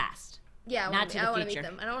go to the past. Yeah, not to the I want to future.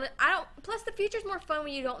 meet them. I don't. Plus, the future's more fun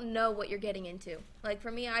when you don't know what you're getting into. Like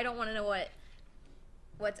for me, I don't want to know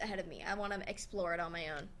what's ahead of me. I want to explore it on my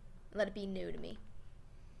own. Let it be new to me.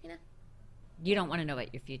 You know. You don't want to know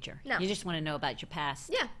about your future. No. You just want to know about your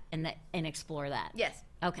past. Yeah. And explore that. Yes.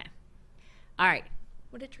 Okay. All right.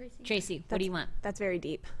 What did Tracy? Tracy, what do you want? That's very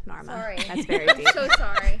deep, Norma. Sorry. That's very deep. I'm so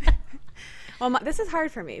sorry. Well, this is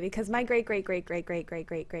hard for me because my great You're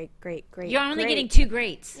only getting 2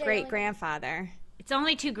 greats. great grandfather. It's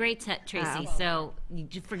only 2 greats, Tracy. Oh. So you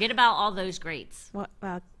just forget about all those greats. Well,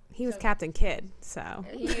 he was Captain Kidd, so.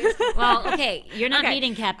 He is- Well, okay, you're not Okay.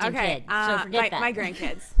 meeting Captain Okay, Kidd, so forget that. my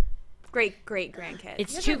grandkids, great grandkids.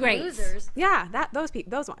 It's you 2 guys are greats. losers. Yeah,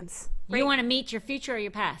 those ones. You want to meet your future or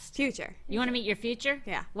your past? Future, You want to meet your future?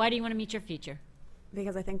 Yeah. Why do you want to meet your future?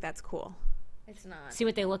 because I think that's cool. It's not. See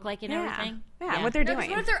what they look like and Yeah. everything? Yeah, what they're No, 'cause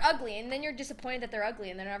doing. what if they're ugly and then you're disappointed that they're ugly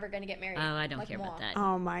and they're never going to get married? Oh, I don't Like care about moi. that.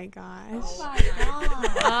 Oh my gosh.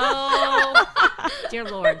 Oh, dear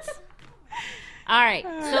lords. All right.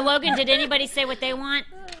 So, Logan, did anybody say what they want?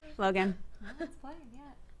 Logan. No one's playing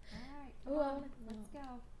yet. All right. Well, Let's go.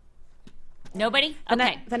 Nobody?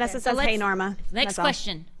 Okay. Vanessa So says, "Hey, let's- Norma." Next That's all.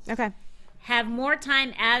 question. Okay. Have more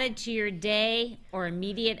time added to your day or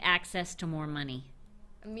immediate access to more money?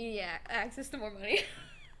 immediate access to more money.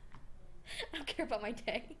 I don't care about my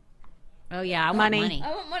day. Oh, yeah. I want Money. money.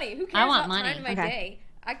 I want money. Who cares I want about money. time in my Okay. day?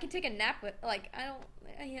 I can take a nap, but like I don't,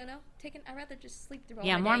 I'd rather just sleep through all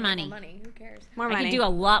Yeah, my more day and get money. More money. Who cares? More I money. can do a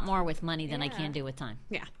lot more with money than I Yeah. can do with time.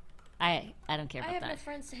 Yeah. I don't care I about have no that.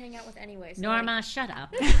 friends to hang out with anyway. So Norma, shut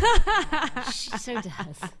up. She so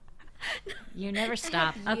does. You never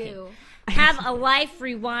stop. Okay. You. Have a life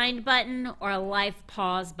rewind button or a life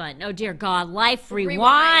pause button. Oh dear God, life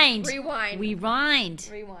rewind. Rewind. Rewind.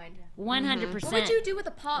 Rewind. 100%. What would you do with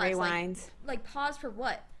a pause? Rewind. Like pause for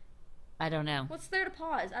what? I don't know. What's there to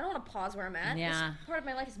pause? I don't want to pause where I'm at. Yeah. This part of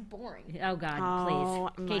my life is boring. Oh God, Oh,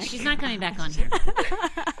 please. my Okay, she's not coming back on here.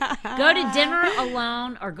 Go to dinner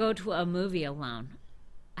alone or go to a movie alone.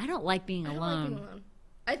 I don't like being I don't alone. like being alone.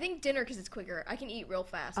 I think dinner because it's quicker. I can eat real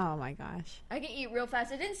fast. Oh my gosh. I can eat real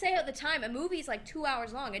fast. It didn't say at the time. A movie's like 2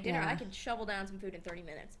 hours long. A dinner, Yeah. I can shovel down some food in 30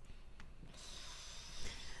 minutes.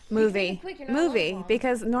 Movie. quick, you're not alone Movie. long.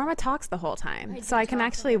 Because Norma talks the whole time. I So do I can talk the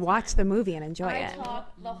actually whole watch the movie and enjoy I it.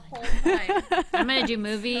 talk the whole time. I'm gonna do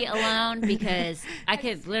movie alone because I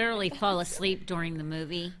could literally fall asleep during the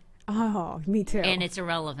movie, Oh, me too. and it's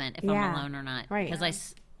irrelevant if I'm Yeah. alone or not. Right.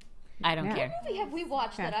 Because I don't Yeah. care. What movie have we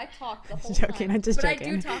watched that I talk the whole Joking, time? I'm just but joking.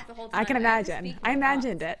 I do talk the whole time. I can have to imagine. speak I my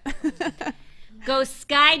imagined it. Go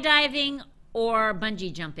skydiving or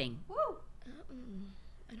bungee jumping. Woo.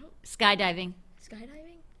 I don't Skydiving. skydiving.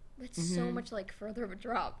 That's so much like further of a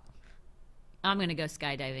drop. I'm gonna go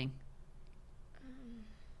skydiving.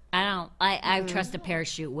 I don't. I trust a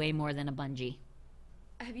parachute way more than a bungee.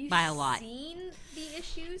 Have you By a lot. seen the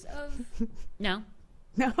issues of? No,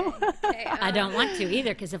 No. Okay, I don't want to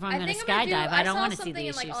either. Because if I'm gonna skydive, I don't want to see the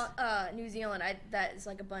I saw something issues. in like New Zealand that is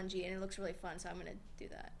like a bungee and it looks really fun. So I'm gonna do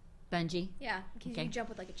that. Bungee. Yeah, because Okay. you jump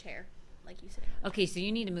with like a chair, like you said. Okay, so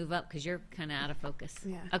you need to move up because you're kind of out of focus.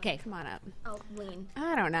 Yeah. Okay. Come on up. I'll lean.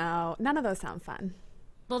 I don't know. None of those sound fun.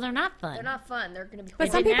 Well, they're not fun. They're not fun. They're gonna be. But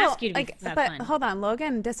They some didn't people ask you to be like. that But fun. hold on,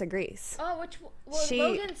 Logan disagrees. Oh, well, She-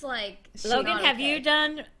 Logan's like. Logan, not have okay. you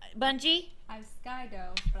done bungee? I've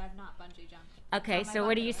skydove, but I've not bungee jumped. Okay, On my so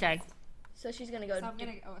what do bucket you say? list. So she's gonna go. So I'm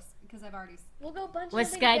gonna go because I've already. We'll go bungee.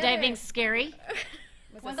 Was jumping together. skydiving scary?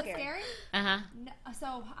 Was it scary? Uh huh. No,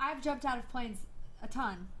 so I've jumped out of planes a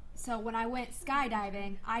ton. So when I went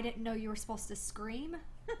skydiving, I didn't know you were supposed to scream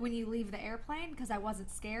when you leave the airplane because I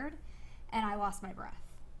wasn't scared, and I lost my breath.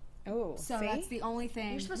 Oh, So that's the only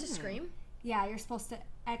thing. You're supposed to scream. Yeah, you're supposed to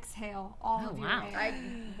exhale all Oh, of your wow. air. I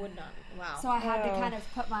would not. Wow. So I had to Oh. kind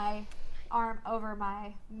of put my arm over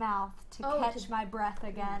my mouth to Oh, catch to- my breath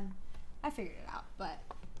again. I figured it out, but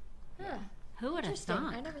Huh. Who would have Interesting.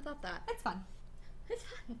 thought? I never thought that. it's fun. It's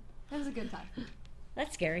fun. It was a good time.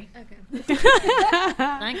 That's scary. Okay.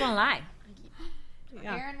 I ain't gonna lie.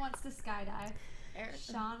 Yeah. Aaron wants to skydive.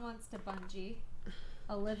 Sean wants to bungee.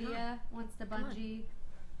 Olivia wants to bungee.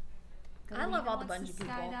 I love all the bungee people.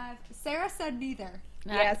 Skydive. Sarah said neither.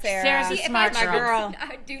 Yeah, Sarah. Sarah's a See, if smart my girl. girl.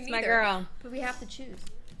 I do neither. My girl. But we have to choose.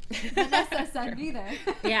 Vanessa said neither.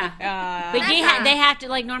 Yeah. But they have to,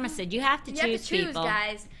 like Norma said, you have to You choose have to choose, people.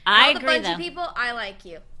 guys. I all agree, the bungee though. people, I like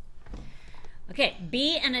you. Okay,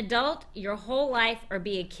 be an adult your whole life or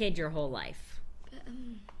be a kid your whole life.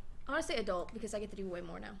 I want to say adult because I get to do way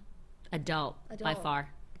more now. Adult. By Adult. far.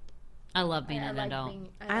 I love being an adult.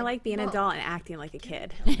 I like being an adult and acting like a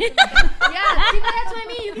kid. Yeah, see, but that's what I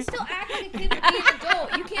mean. You can still act like a kid and be an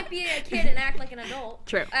adult. You can't be a kid and act like an adult.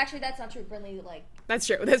 True. Actually, that's not true. Brinley, like... That's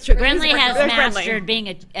true. That's true. Brinley has They're mastered friendly.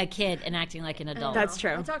 being a kid and acting like an adult. That's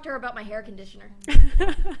true. I talked to her about my hair conditioner.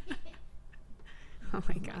 Oh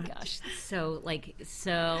my god. Gosh, so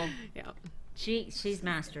Yeah. she's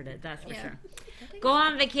mastered it. That's for Yeah. sure. Go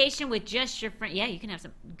on vacation with just your friend. Yeah, you can have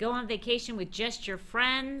some. Go on vacation with just your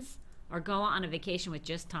friends, or go on a vacation with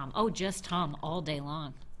just Tom. Oh, just Tom all day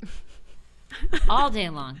long. All day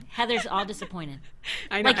long. Heather's all disappointed.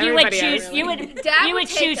 I know. Like you would everybody choose, is. you would, Dad you would would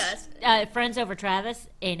take choose us. friends over Travis.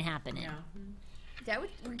 Ain't happening.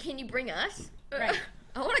 Can you bring us? Right.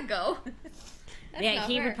 I want to go. That's Yeah, not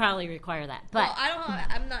he fair. would probably require that. But Well,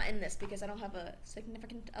 I'm not in this because I don't have a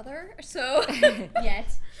significant other. So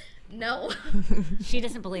yet, no, she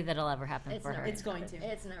doesn't believe that'll ever happen it's for never her. It's going to.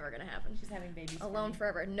 It's never gonna happen. She's having babies. for Alone me.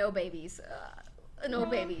 forever. No babies. No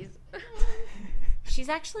babies. She's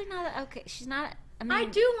actually not okay. She's not. I mean, I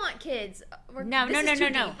do want kids. No. This is too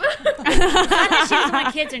deep. It's not that she doesn't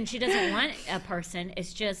want kids and she doesn't want a person.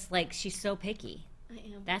 It's just like she's so picky. I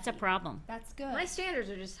am. That's a problem. That's good. My standards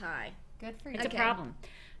are just high. Good for you. It's Okay. a problem.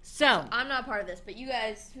 So I'm not part of this, but you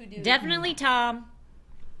guys who do. definitely Tom.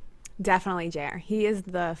 Definitely Jer. He is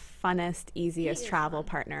the funnest, easiest He is travel fun.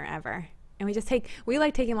 partner ever. And we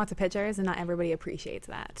like taking lots of pictures, and not everybody appreciates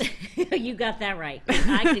that. You got that right.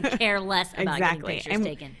 I could care less about Exactly. getting pictures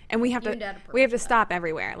taken. And we have You to and Dad we have to approve stop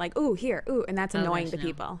everywhere. Like, ooh, here, ooh, and that's Oh, annoying gosh, to no.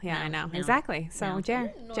 people. Yeah, No, I know. no. Exactly. So No.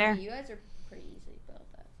 Jer. You guys are pretty easy about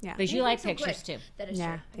that. Yeah. Because you like So quick. pictures too. That is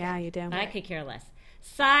Yeah. true. Yeah, you do. I could care less.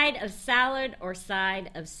 Side of salad or side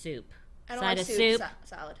of soup? I don't Side like of soup. soup.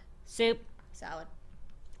 Salad. Soup. Salad.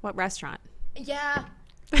 What restaurant? Yeah.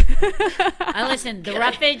 Listen, the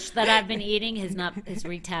roughage that I've been eating has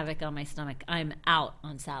wreaked havoc on my stomach. I'm out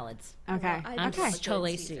on salads. Okay. I I'm just like just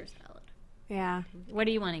totally good Caesar soup. salad. Yeah. What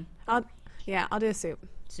are you wanting? I'll do a soup.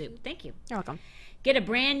 Soup. Thank you. You're welcome. Get a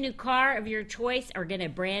brand new car of your choice or get a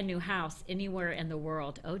brand new house anywhere in the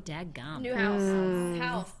world. Oh, daggum. New house.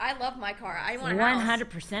 House. I love my car. I want a house.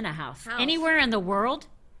 100% a house. House. Anywhere in the world?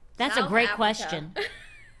 That's a South great Africa. question.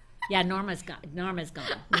 Yeah, Norma's gone.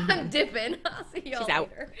 I'm dipping. I'll see y'all She's out.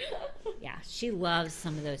 later. Yeah, she loves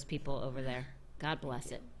some of those people over there. God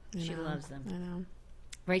bless it. She know. loves them. I know.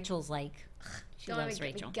 Rachel's like, she Don't loves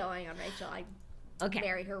even get me Rachel. going on Rachel. I Okay.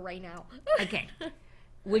 marry her right now. Okay.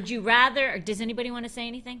 Would you rather, or does anybody want to say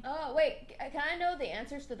anything? Oh wait, can I know the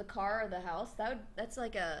answers to the car or the house? That's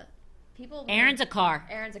like a people. Aaron's a car.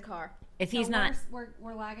 Aaron's a car. If he's So not,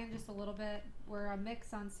 we're lagging just a little bit. We're a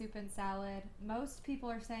mix on soup and salad. Most people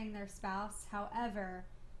are saying their spouse. However,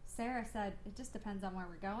 Sarah said it just depends on where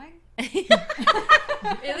we're going.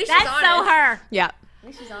 At least she's that's honest. so her. Yeah. At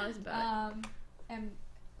least she's honest about And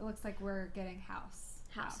it looks like we're getting house.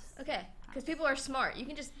 it. House. Okay, because people are smart. You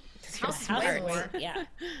can just house House way is more. yeah.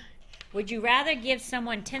 Would you rather give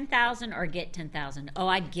someone 10,000 or get 10,000? Oh,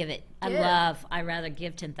 I'd give it. I'd rather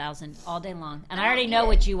give 10,000 all day long. And I already know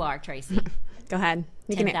what you are, Tracy. Go ahead.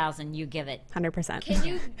 You can 10,000, you give it. 100%. Can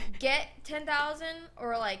you get 10,000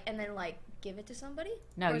 or and then give it to somebody?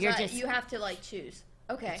 No, Or is you're that- just- you have to choose.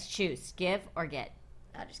 Okay, Choose, give or get.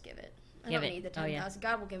 I'll just give it. I Give don't it. need the Oh, yeah. 10,000.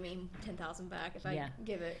 God will give me 10,000 back if Yeah. I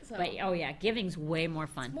give it. So But oh yeah, giving's way more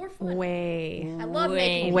fun. more fun. Way, I love way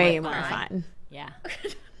making way people more cry. fun. Yeah,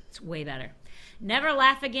 it's way better. Never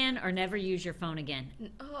laugh again or never use your phone again.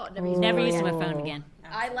 Oh, never use Never my use phone. my phone again.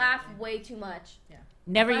 I laugh way too much.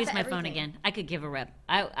 Never Laugh use at my phone everything. again. I could give a rip.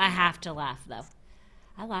 I have to laugh though.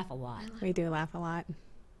 I laugh a lot. We do laugh a lot.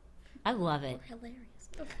 I love it. Hilarious.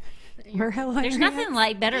 We're hilarious. There's nothing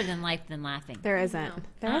better than life than laughing. There isn't. No.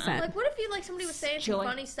 There isn't. Like, what if you somebody was saying Joy. some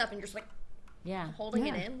funny stuff and you're just Yeah. holding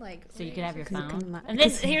Yeah. it in, So you could have your you phone. can laugh. And then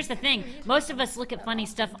here's the thing: most of us look at funny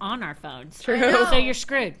stuff on our phones. True. know. So you're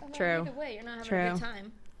screwed. True. Either way, you're not having a True. good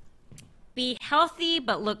time. Be healthy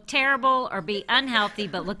but look terrible, or be unhealthy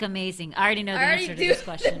but look amazing. I already know the I already answer to do this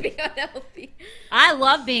question. be unhealthy. I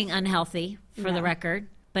love being unhealthy, for the record.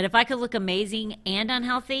 But if I could look amazing and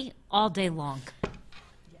unhealthy, all day long.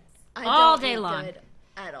 I All don't day eat long. good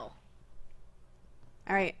at all.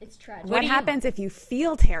 All right. It's tragic. What happens if you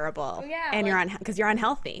feel terrible and you're because you're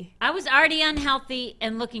unhealthy? I was already unhealthy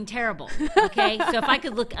and looking terrible. Okay, so if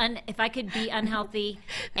I could be unhealthy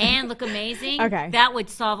and look amazing, that would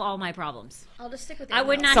solve all my problems. I'll just stick with it. I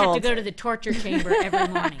would not have to go to the torture chamber every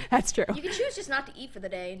morning. That's true. You can choose just not to eat for the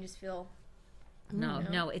day and just feel.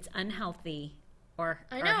 No, it's unhealthy or.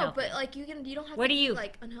 I know, healthy. but like you don't have What to are you? be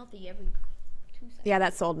like unhealthy every 2 seconds. Yeah,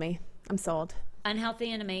 that sold me. I'm sold.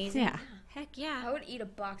 Unhealthy and amazing. Yeah. Heck yeah. I would eat a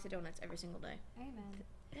box of donuts every single day. Amen.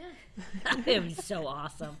 Yeah. It would be so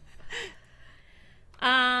awesome.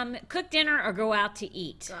 Cook dinner or go out to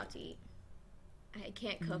eat? Go out to eat. I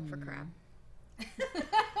can't cook for crap.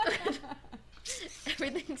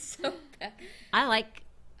 Everything's so bad.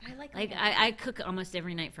 I cook almost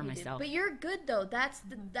every night for myself. But you're good though. That's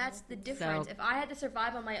the difference. If I had to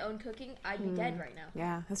survive on my own cooking, I'd be dead right now.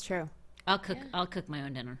 Yeah, that's true. I'll cook my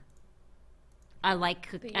own dinner. I like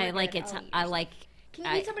cook. But I you're like good. it. I'll eat I yours. like. Can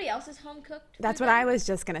you eat somebody else's home cooked? That's food, what I though? was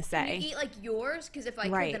just gonna Can you say. eat like yours? Because if I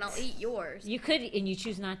cook, Right. then I'll eat yours. You could, and you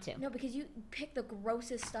choose not to. No, because you pick the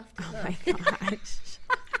grossest stuff to Oh cook. my gosh.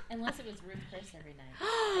 Unless it was Ruth Chris every night.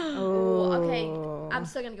 Oh, okay. I'm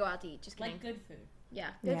still gonna go out to eat. Just kidding. Like good food.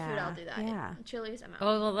 Yeah, good food. I'll do that. Yeah. Chili's, I'm out.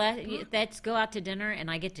 Oh well, let's go out to dinner, and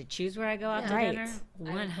I get to choose where I go out to Right. dinner.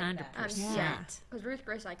 I would pick that. 100%. Yeah. Because Ruth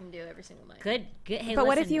Chris, I can do every single night. Good. Hey, But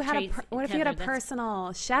what listen, if you had a Heather,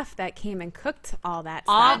 personal chef that came and cooked all that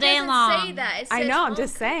All stuff? day It doesn't long. say that. It I says know. I'm home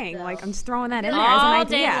just cooked, saying. though. Like I'm just throwing that in there as an all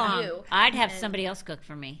idea. day long. You. I'd have And- somebody else cook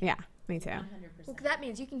for me. Yeah, me too. 100%. Well, that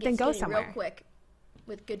means you can Then get go skinny real somewhere. quick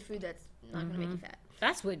with good food that's not going to make you fat.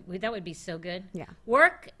 That would be so good. Yeah.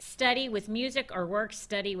 Work, study with music, or work,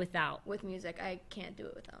 study without. With music, I can't do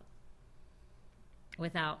it without.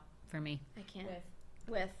 Without for me. I can't.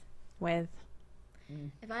 With. With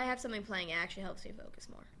If I have something playing, it actually helps me focus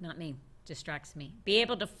more. Not me. Distracts me. Be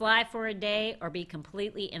able to fly for a day or be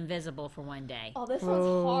completely invisible for one day. Oh, this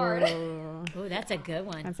one's hard. Oh, that's a good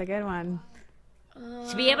one. that's a good one.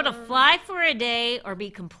 To be able to fly for a day or be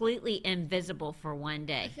completely invisible for one I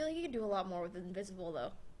day. feel like you can do a lot more with invisible,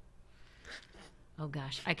 though. Oh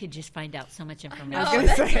gosh, I could just find out so much No, information.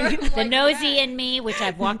 that's what I'm The like, nosy in me, which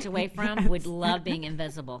I've walked away from, would love being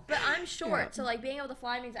invisible. But I'm short, so like being able to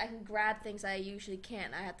fly means I can grab things I usually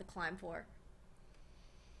can't. I have to climb for.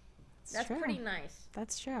 That's true. pretty nice.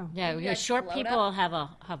 That's true. Yeah, You guys short float people up? have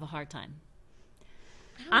a hard time.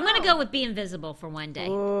 I I'm don't gonna know. go with be invisible for one day,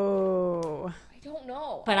 Oh, I don't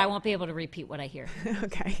know. but I won't be able to repeat what I hear.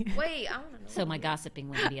 okay. Wait, I want to know. So my gossiping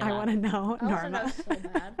wouldn't be I allowed. want to know, I want to know Norma. so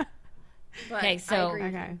bad. But Okay, so- I agree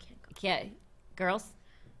with you. Okay. You can't go. Yeah, girls.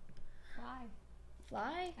 Fly.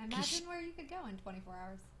 Fly? Imagine where you could go in 24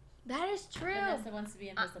 hours. That is true. Vanessa wants to be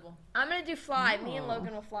invisible. I'm gonna do fly. Me and No.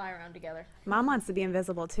 Logan will fly around together. Mom wants to be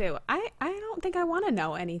invisible too. I don't think I want to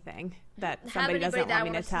know anything that Have somebody anybody doesn't that I want me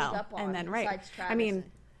wanna to sneak tell. up on And then besides I Travis mean,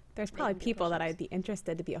 and there's make probably him do people that push-ups. I'd be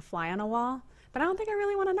interested to be a fly on a wall, but I don't think I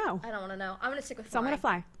really want to know. I don't want to know. I'm gonna stick with So fly. I'm gonna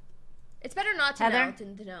fly. It's better not to Heather? know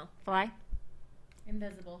than to know. Fly.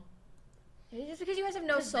 Invisible. Just because you guys have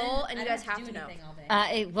no 'Cause soul then and I you don't guys have do to know. anything all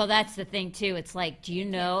day. Well, that's the thing too. It's like, do you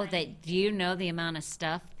know find that? Do you know the amount of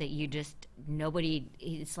stuff that you just nobody?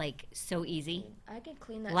 It's like so easy. I can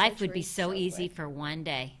clean that. Life would sanctuary be so easy quick. for one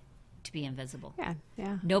day to be invisible.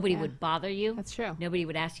 Yeah. Nobody Yeah. would bother you. That's true. Nobody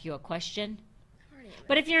would ask you a question. I already am.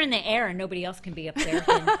 But if you're in the air and nobody else can be up there,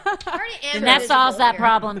 then, I already am then that invisible solves that here.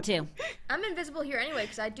 problem too. I'm invisible here anyway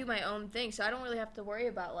because I do my own thing, so I don't really have to worry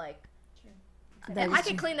about like. That I is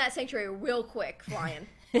can clean that sanctuary real quick flying.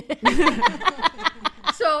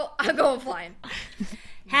 So I'm going flying.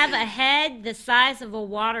 Have a head the size of a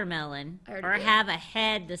watermelon, I already or did. have a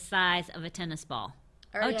head the size of a tennis ball.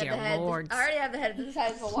 I already Oh, have dear the head. lords. I already have the head the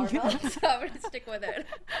size of a watermelon, so I'm gonna stick with it.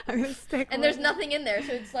 I'm gonna stick. And with there's it. nothing in there,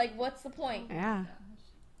 so it's like, what's the point? Yeah.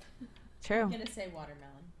 True. I'm gonna say watermelon.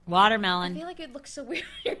 I Watermelon feel like it looks so weird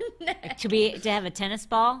on your neck. to have a tennis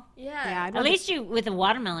ball. Yeah. Yeah. At least you with a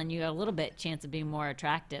watermelon, you have a little bit chance of being more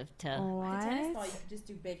attractive to. What? Tennis ball, you could just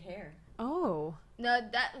do big hair. Oh. No,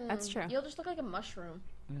 That's true. You'll just look like a mushroom.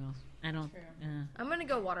 I don't. True. I'm gonna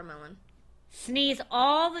go watermelon. Sneeze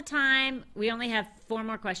all the time. We only have 4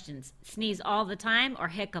 more questions. Sneeze all the time or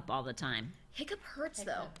hiccup all the time. Hiccup hurts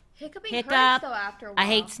though. Hiccuping Hiccup. hurts though after a while. I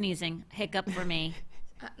hate sneezing. Hiccup for me.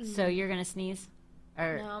 So you're gonna sneeze,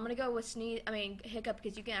 or No, I'm gonna go with hiccup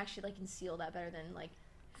because you can actually like conceal that better than like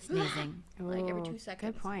sneezing. like every Ooh, 2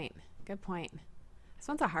 seconds. Good point. Good point. This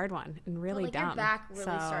one's a hard one and But, really like dumb. your back really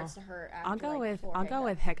so starts to hurt after I'll go like, with 4 I'll go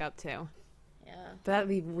with hiccups. hiccup too. Yeah. But that would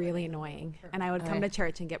be really annoying, and I would come Okay. to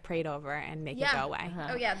church and get prayed over and make it Yeah. go away.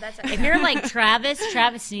 Oh yeah, that's. If you're like Travis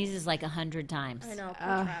sneezes like 100 times. I know. Poor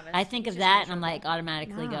Uh, Travis. I think He's of just that and I'm miserable. like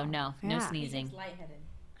automatically go no Yeah. sneezing. He's lightheaded.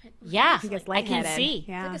 Yeah, He gets I can lightheaded. see.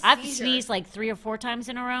 Yeah. It's like a I've seizure. sneezed like 3 or 4 times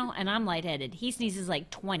in a row, and I'm lightheaded. He sneezes like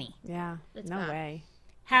 20. Yeah. It's No bad. way.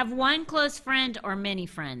 Have one close friend or many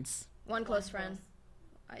friends? One close friend.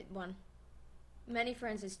 One. Many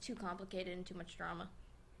friends is too complicated and too much drama.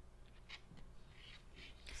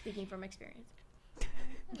 Speaking from experience. I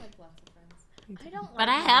like lots of friends. I don't. But like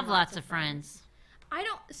I have having lots of friends. I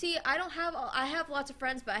don't see. I don't have. I have lots of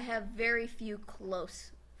friends, but I have very few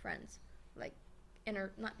close friends, like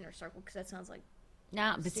not inner circle, because that sounds like.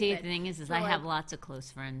 No, but see, the Stupid. thing is So, I have like- lots of close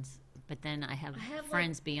friends, but then I have like-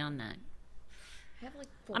 friends beyond that. I have like.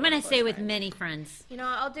 4 I'm gonna close say with friends. many friends. You know,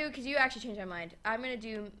 I'll do because you actually changed my mind. I'm gonna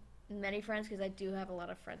do many friends because I do have a lot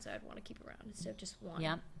of friends that I'd want to keep around instead of just one.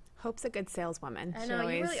 Yep. Hope's a good saleswoman. I She know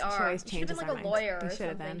always, you really She are. always You should have changes been her like a mind. lawyer You or should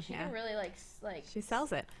have something. been. She Yeah. can really like. She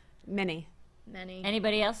sells it. Many. Many.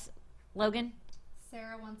 Anybody else? Logan?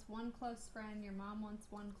 Sarah wants one close friend. Your mom wants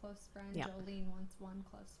one close friend. Yeah. Jolene wants one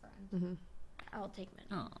close friend. Mm-hmm. I'll take many.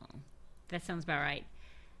 Oh, that sounds about right.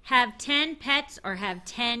 Have 10 pets or have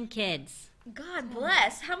 10 kids? God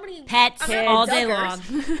bless. How many Pets I'm not all day long.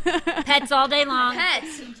 dunkers. Pets all day long.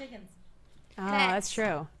 Pets. Team chickens. Oh, that's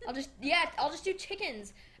true. I'll just do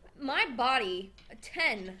chickens. My body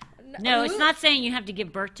 10. No, it's not saying you have to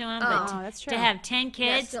give birth to them, but Oh, that's to true. have 10 Yeah,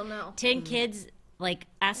 kids, still no. 10 kids, like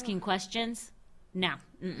asking questions, no.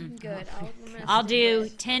 Mm-mm. Good. I'll do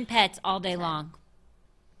 10 pets all day long.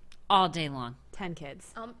 All day long. 10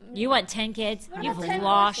 kids. You want 10 kids? What You've about 10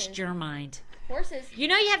 lost horses? your mind. Horses. You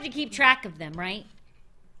know you have to keep track of them, right?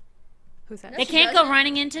 Who's that? No, They she can't go doesn't.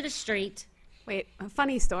 running into the street. Wait, a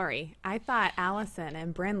funny story. I thought Allison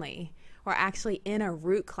and Brinley were actually in a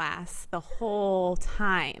root class the whole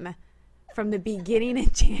time from the beginning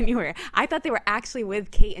of January. I thought they were actually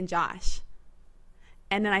with Kate and Josh.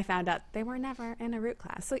 And then I found out they were never in a root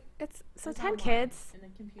class. So it's 10 kids. In the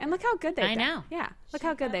computer. And look how good they've I done. know. Yeah. Look She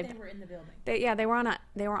how good thought they've They done. were in the building.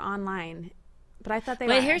 They were online. But I thought they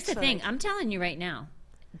were But here's the actually- thing. I'm telling you right now.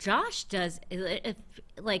 Josh does,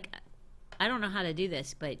 like, I don't know how to do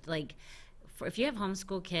this, but, like, if you have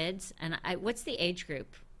homeschool kids, and what's the age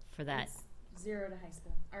group for that? It's 0 to high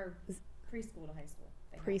school or preschool to high school.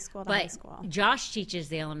 They have. preschool to high But school. Josh teaches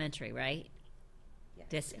the elementary, right? Yes.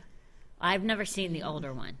 This, I've never seen the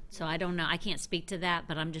older one, so I don't know. I can't speak to that,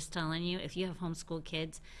 but I'm just telling you, if you have homeschool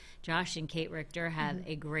kids, Josh and Kate Richter have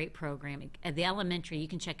a great program. At the elementary, you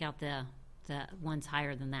can check out the ones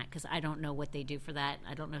higher than that, because I don't know what they do for that.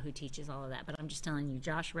 I don't know who teaches all of that, but I'm just telling you,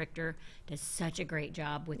 Josh Richter does such a great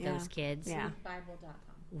job with Yeah. those kids. Yeah. Bible.com.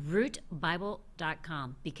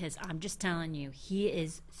 Rootbible.com, because I'm just telling you, he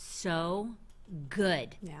is so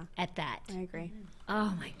good Yeah. at that. I agree.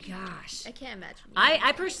 Oh my gosh. I can't imagine.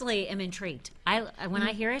 I personally am intrigued. When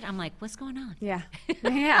I hear it, I'm like, what's going on? Yeah.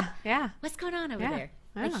 Yeah. Yeah. What's going on over Yeah. there?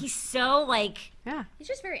 I Like, know. he's so, like, Yeah. He's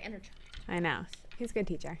just very energetic. I know. He's a good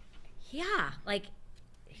teacher. yeah, like,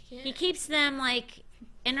 he keeps them, like,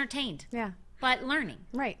 entertained, Yeah. but learning.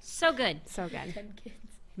 Right. So good. So good. 10 kids.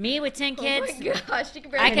 Me with 10 kids, Oh my gosh, you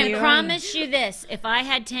can barely I And can you- promise you this. If I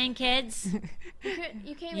had 10 kids,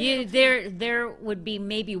 you can't even there would be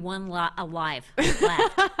maybe one alive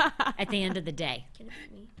left at the end of the day. Can it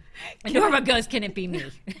be me? And Norma goes, can it be me?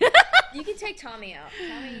 You can take Tommy out.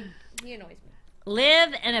 Tommy, he annoys me.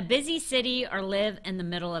 Live in a busy city or live in the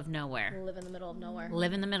middle of nowhere? Live in the middle of nowhere.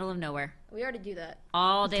 Live in the middle of nowhere We already do that.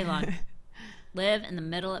 all day long. Live in the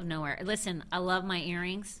middle of nowhere. Listen, I love my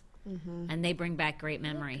earrings, and they bring back great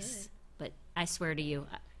memories. But I swear to you,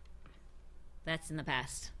 that's in the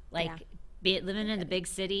past. Like, Yeah. be it living in the big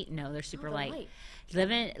city, no, they're super they're light. light.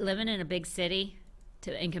 Living in a big city,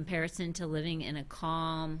 in comparison to living in a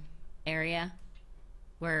calm area,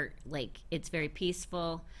 where like it's very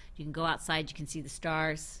peaceful. You can go outside, you can see the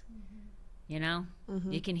stars. You know,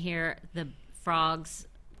 you can hear the frogs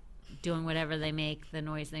doing whatever they make, the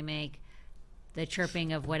noise they make, the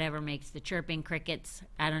chirping of whatever makes the chirping, crickets.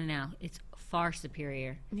 I don't know. It's far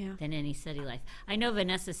superior Yeah. than any city life. I know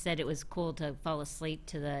Vanessa said it was cool to fall asleep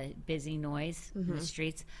to the busy noise in the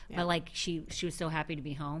streets, but like she was so happy to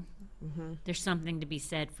be home. There's something to be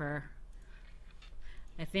said for.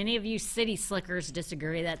 If any of you city slickers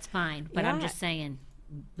disagree, that's fine. But I'm Yeah. just saying,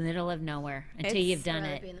 middle of nowhere until It's- you've done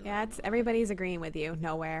Rather it. be in the Yeah, it's everybody's agreeing with you.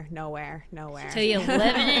 Nowhere, nowhere, nowhere. Until you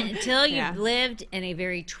live in it, until you've Yeah. lived in a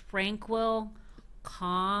very tranquil,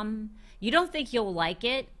 calm. You don't think you'll like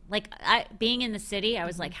it. Like being in the city, I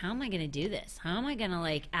was like, how am I going to do this? How am I going to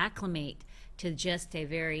like acclimate to just a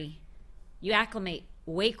very? You acclimate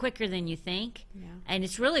way quicker than you think, Yeah. and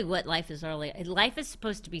it's really what life is all like. Life is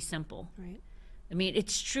supposed to be simple. Right. I mean,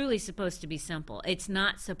 it's truly supposed to be simple. It's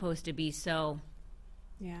not supposed to be so.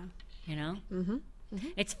 Yeah. You know. Mm-hmm.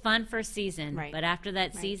 It's fun for a season, Right. but after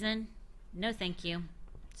that season, no thank you.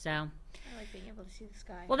 So, I like being able to see the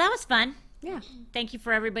sky. well, that was fun. Yeah. Thank you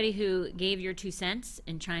for everybody who gave your 2 cents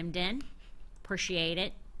and chimed in. Appreciate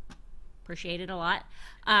it. Appreciate it a lot.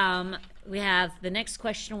 We have the next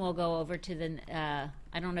question. We'll go over to the,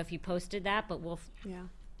 I don't know if you posted that, but we'll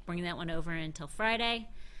bring that one over until Friday,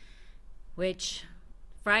 which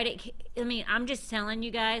Friday, I mean, I'm just telling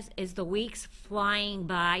you guys, is the week's flying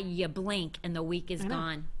by. You blink and the week is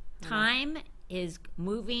gone. Time is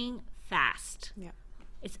moving fast. Yep.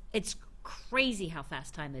 It's crazy how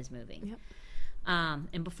fast time is moving. Yep.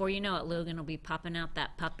 And before you know it, Logan will be popping out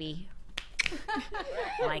that puppy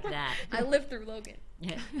like that. I lived through Logan.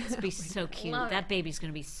 Yeah, it's gonna be so cute. Love That baby's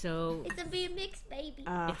gonna be so. It's gonna be a mixed baby.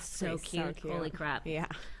 It's so cute. Holy crap! Yeah.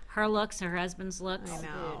 Her looks, her husband's looks. I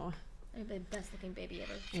know. I'm the best looking baby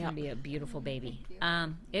ever. It's gonna be a beautiful baby.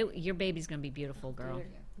 Your baby's gonna be beautiful, girl.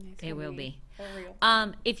 It will be. For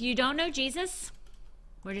real. If you don't know Jesus,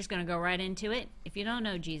 we're just gonna go right into it. If you don't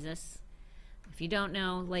know Jesus, if you don't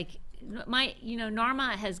know, like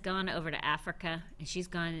Norma has gone over to Africa, and she's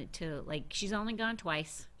gone to she's only gone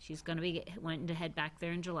twice. She's gonna be wanting to head back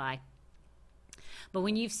there in July. But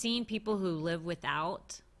when you've seen people who live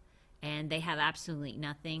without, and they have absolutely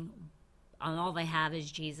nothing, and all they have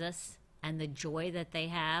is Jesus and the joy that they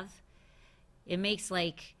have, it makes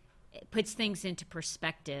it puts things into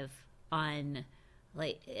perspective on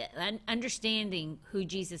understanding who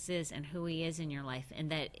Jesus is and who he is in your life,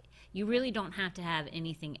 and that you really don't have to have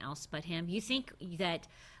anything else but him. You think that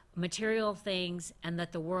material things and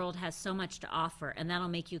that the world has so much to offer, and that'll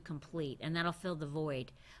make you complete, and that'll fill the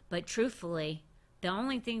void. But truthfully, the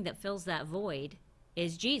only thing that fills that void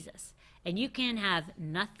is Jesus. And you can have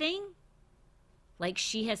nothing like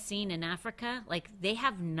she has seen in Africa. They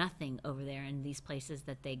have nothing over there in these places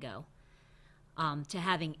that they go, to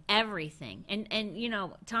having everything. And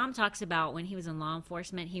Tom talks about when he was in law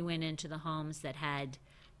enforcement, he went into the homes that had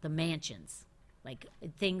the mansions,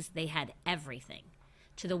 things, they had everything,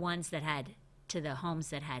 to the homes that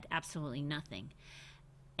had absolutely nothing.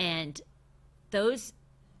 And those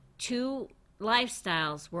two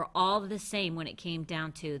lifestyles were all the same when it came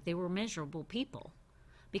down to they were miserable people.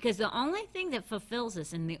 Because the only thing that fulfills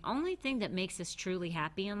us and the only thing that makes us truly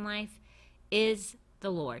happy in life is the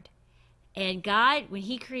Lord. And God, when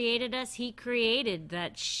he created us, he created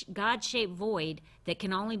that God-shaped void that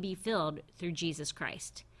can only be filled through Jesus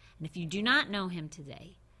Christ. And if you do not know him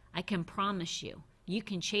today, I can promise you, you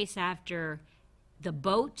can chase after the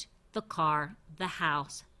boat, the car, the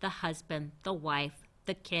house, the husband, the wife,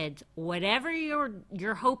 the kids, whatever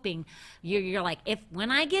you're hoping. You're like,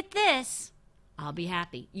 when I get this, I'll be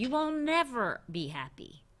happy. You will never be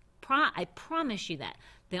happy. I promise you that.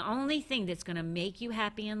 The only thing that's going to make you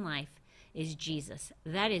happy in life is Jesus.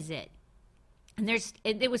 That is it. And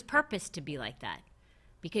it was purposed to be like that,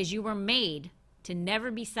 because you were made to never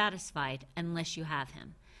be satisfied unless you have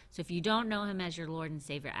him. So if you don't know him as your Lord and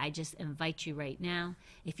Savior, I just invite you right now,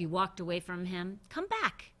 if you walked away from him, come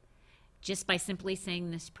back. Just by simply saying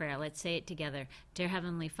this prayer. Let's say it together. Dear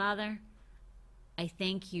Heavenly Father, I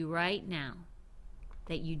thank you right now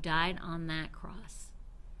that you died on that cross,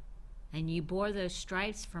 and you bore those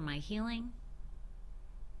stripes for my healing,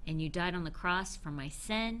 and you died on the cross for my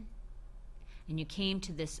sin, and you came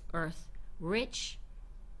to this earth rich,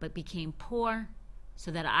 but became poor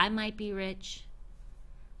so that I might be rich.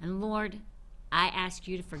 And Lord, I ask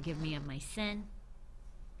you to forgive me of my sin.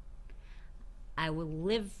 I will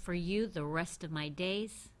live for you the rest of my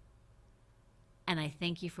days. And I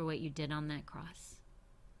thank you for what you did on that cross.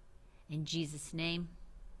 In Jesus' name,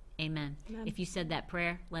 amen. If you said that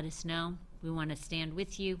prayer, let us know. We want to stand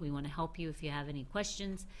with you. We want to help you if you have any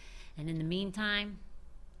questions. And in the meantime,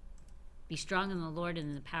 be strong in the Lord and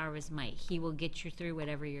in the power of his might. He will get you through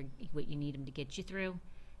what you need him to get you through.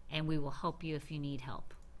 And we will help you if you need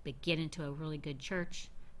help. But get into a really good church,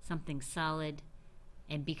 something solid,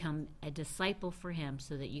 and become a disciple for him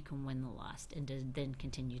so that you can win the lost and then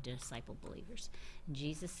continue to disciple believers. In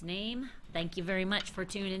Jesus' name, thank you very much for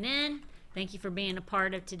tuning in. Thank you for being a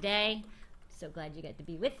part of today. So glad you got to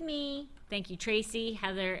be with me. Thank you, Tracy,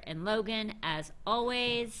 Heather, and Logan, as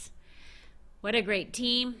always. What a great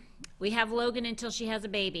team. We have Logan until she has a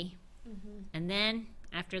baby. Mm-hmm. And then,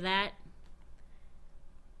 after that,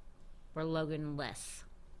 we're Logan-less.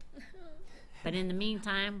 But in the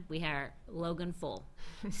meantime, we are Logan full.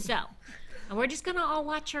 So, and we're just going to all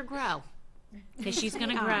watch her grow. Because she's going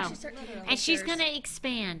to grow. And she's going to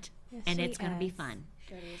expand. Yes, and it's going to be fun.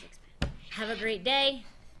 Have a great day.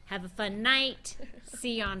 Have a fun night.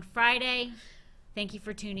 See you on Friday. Thank you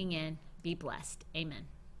for tuning in. Be blessed. Amen.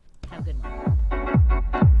 Have a good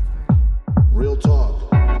one. Real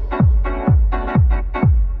talk.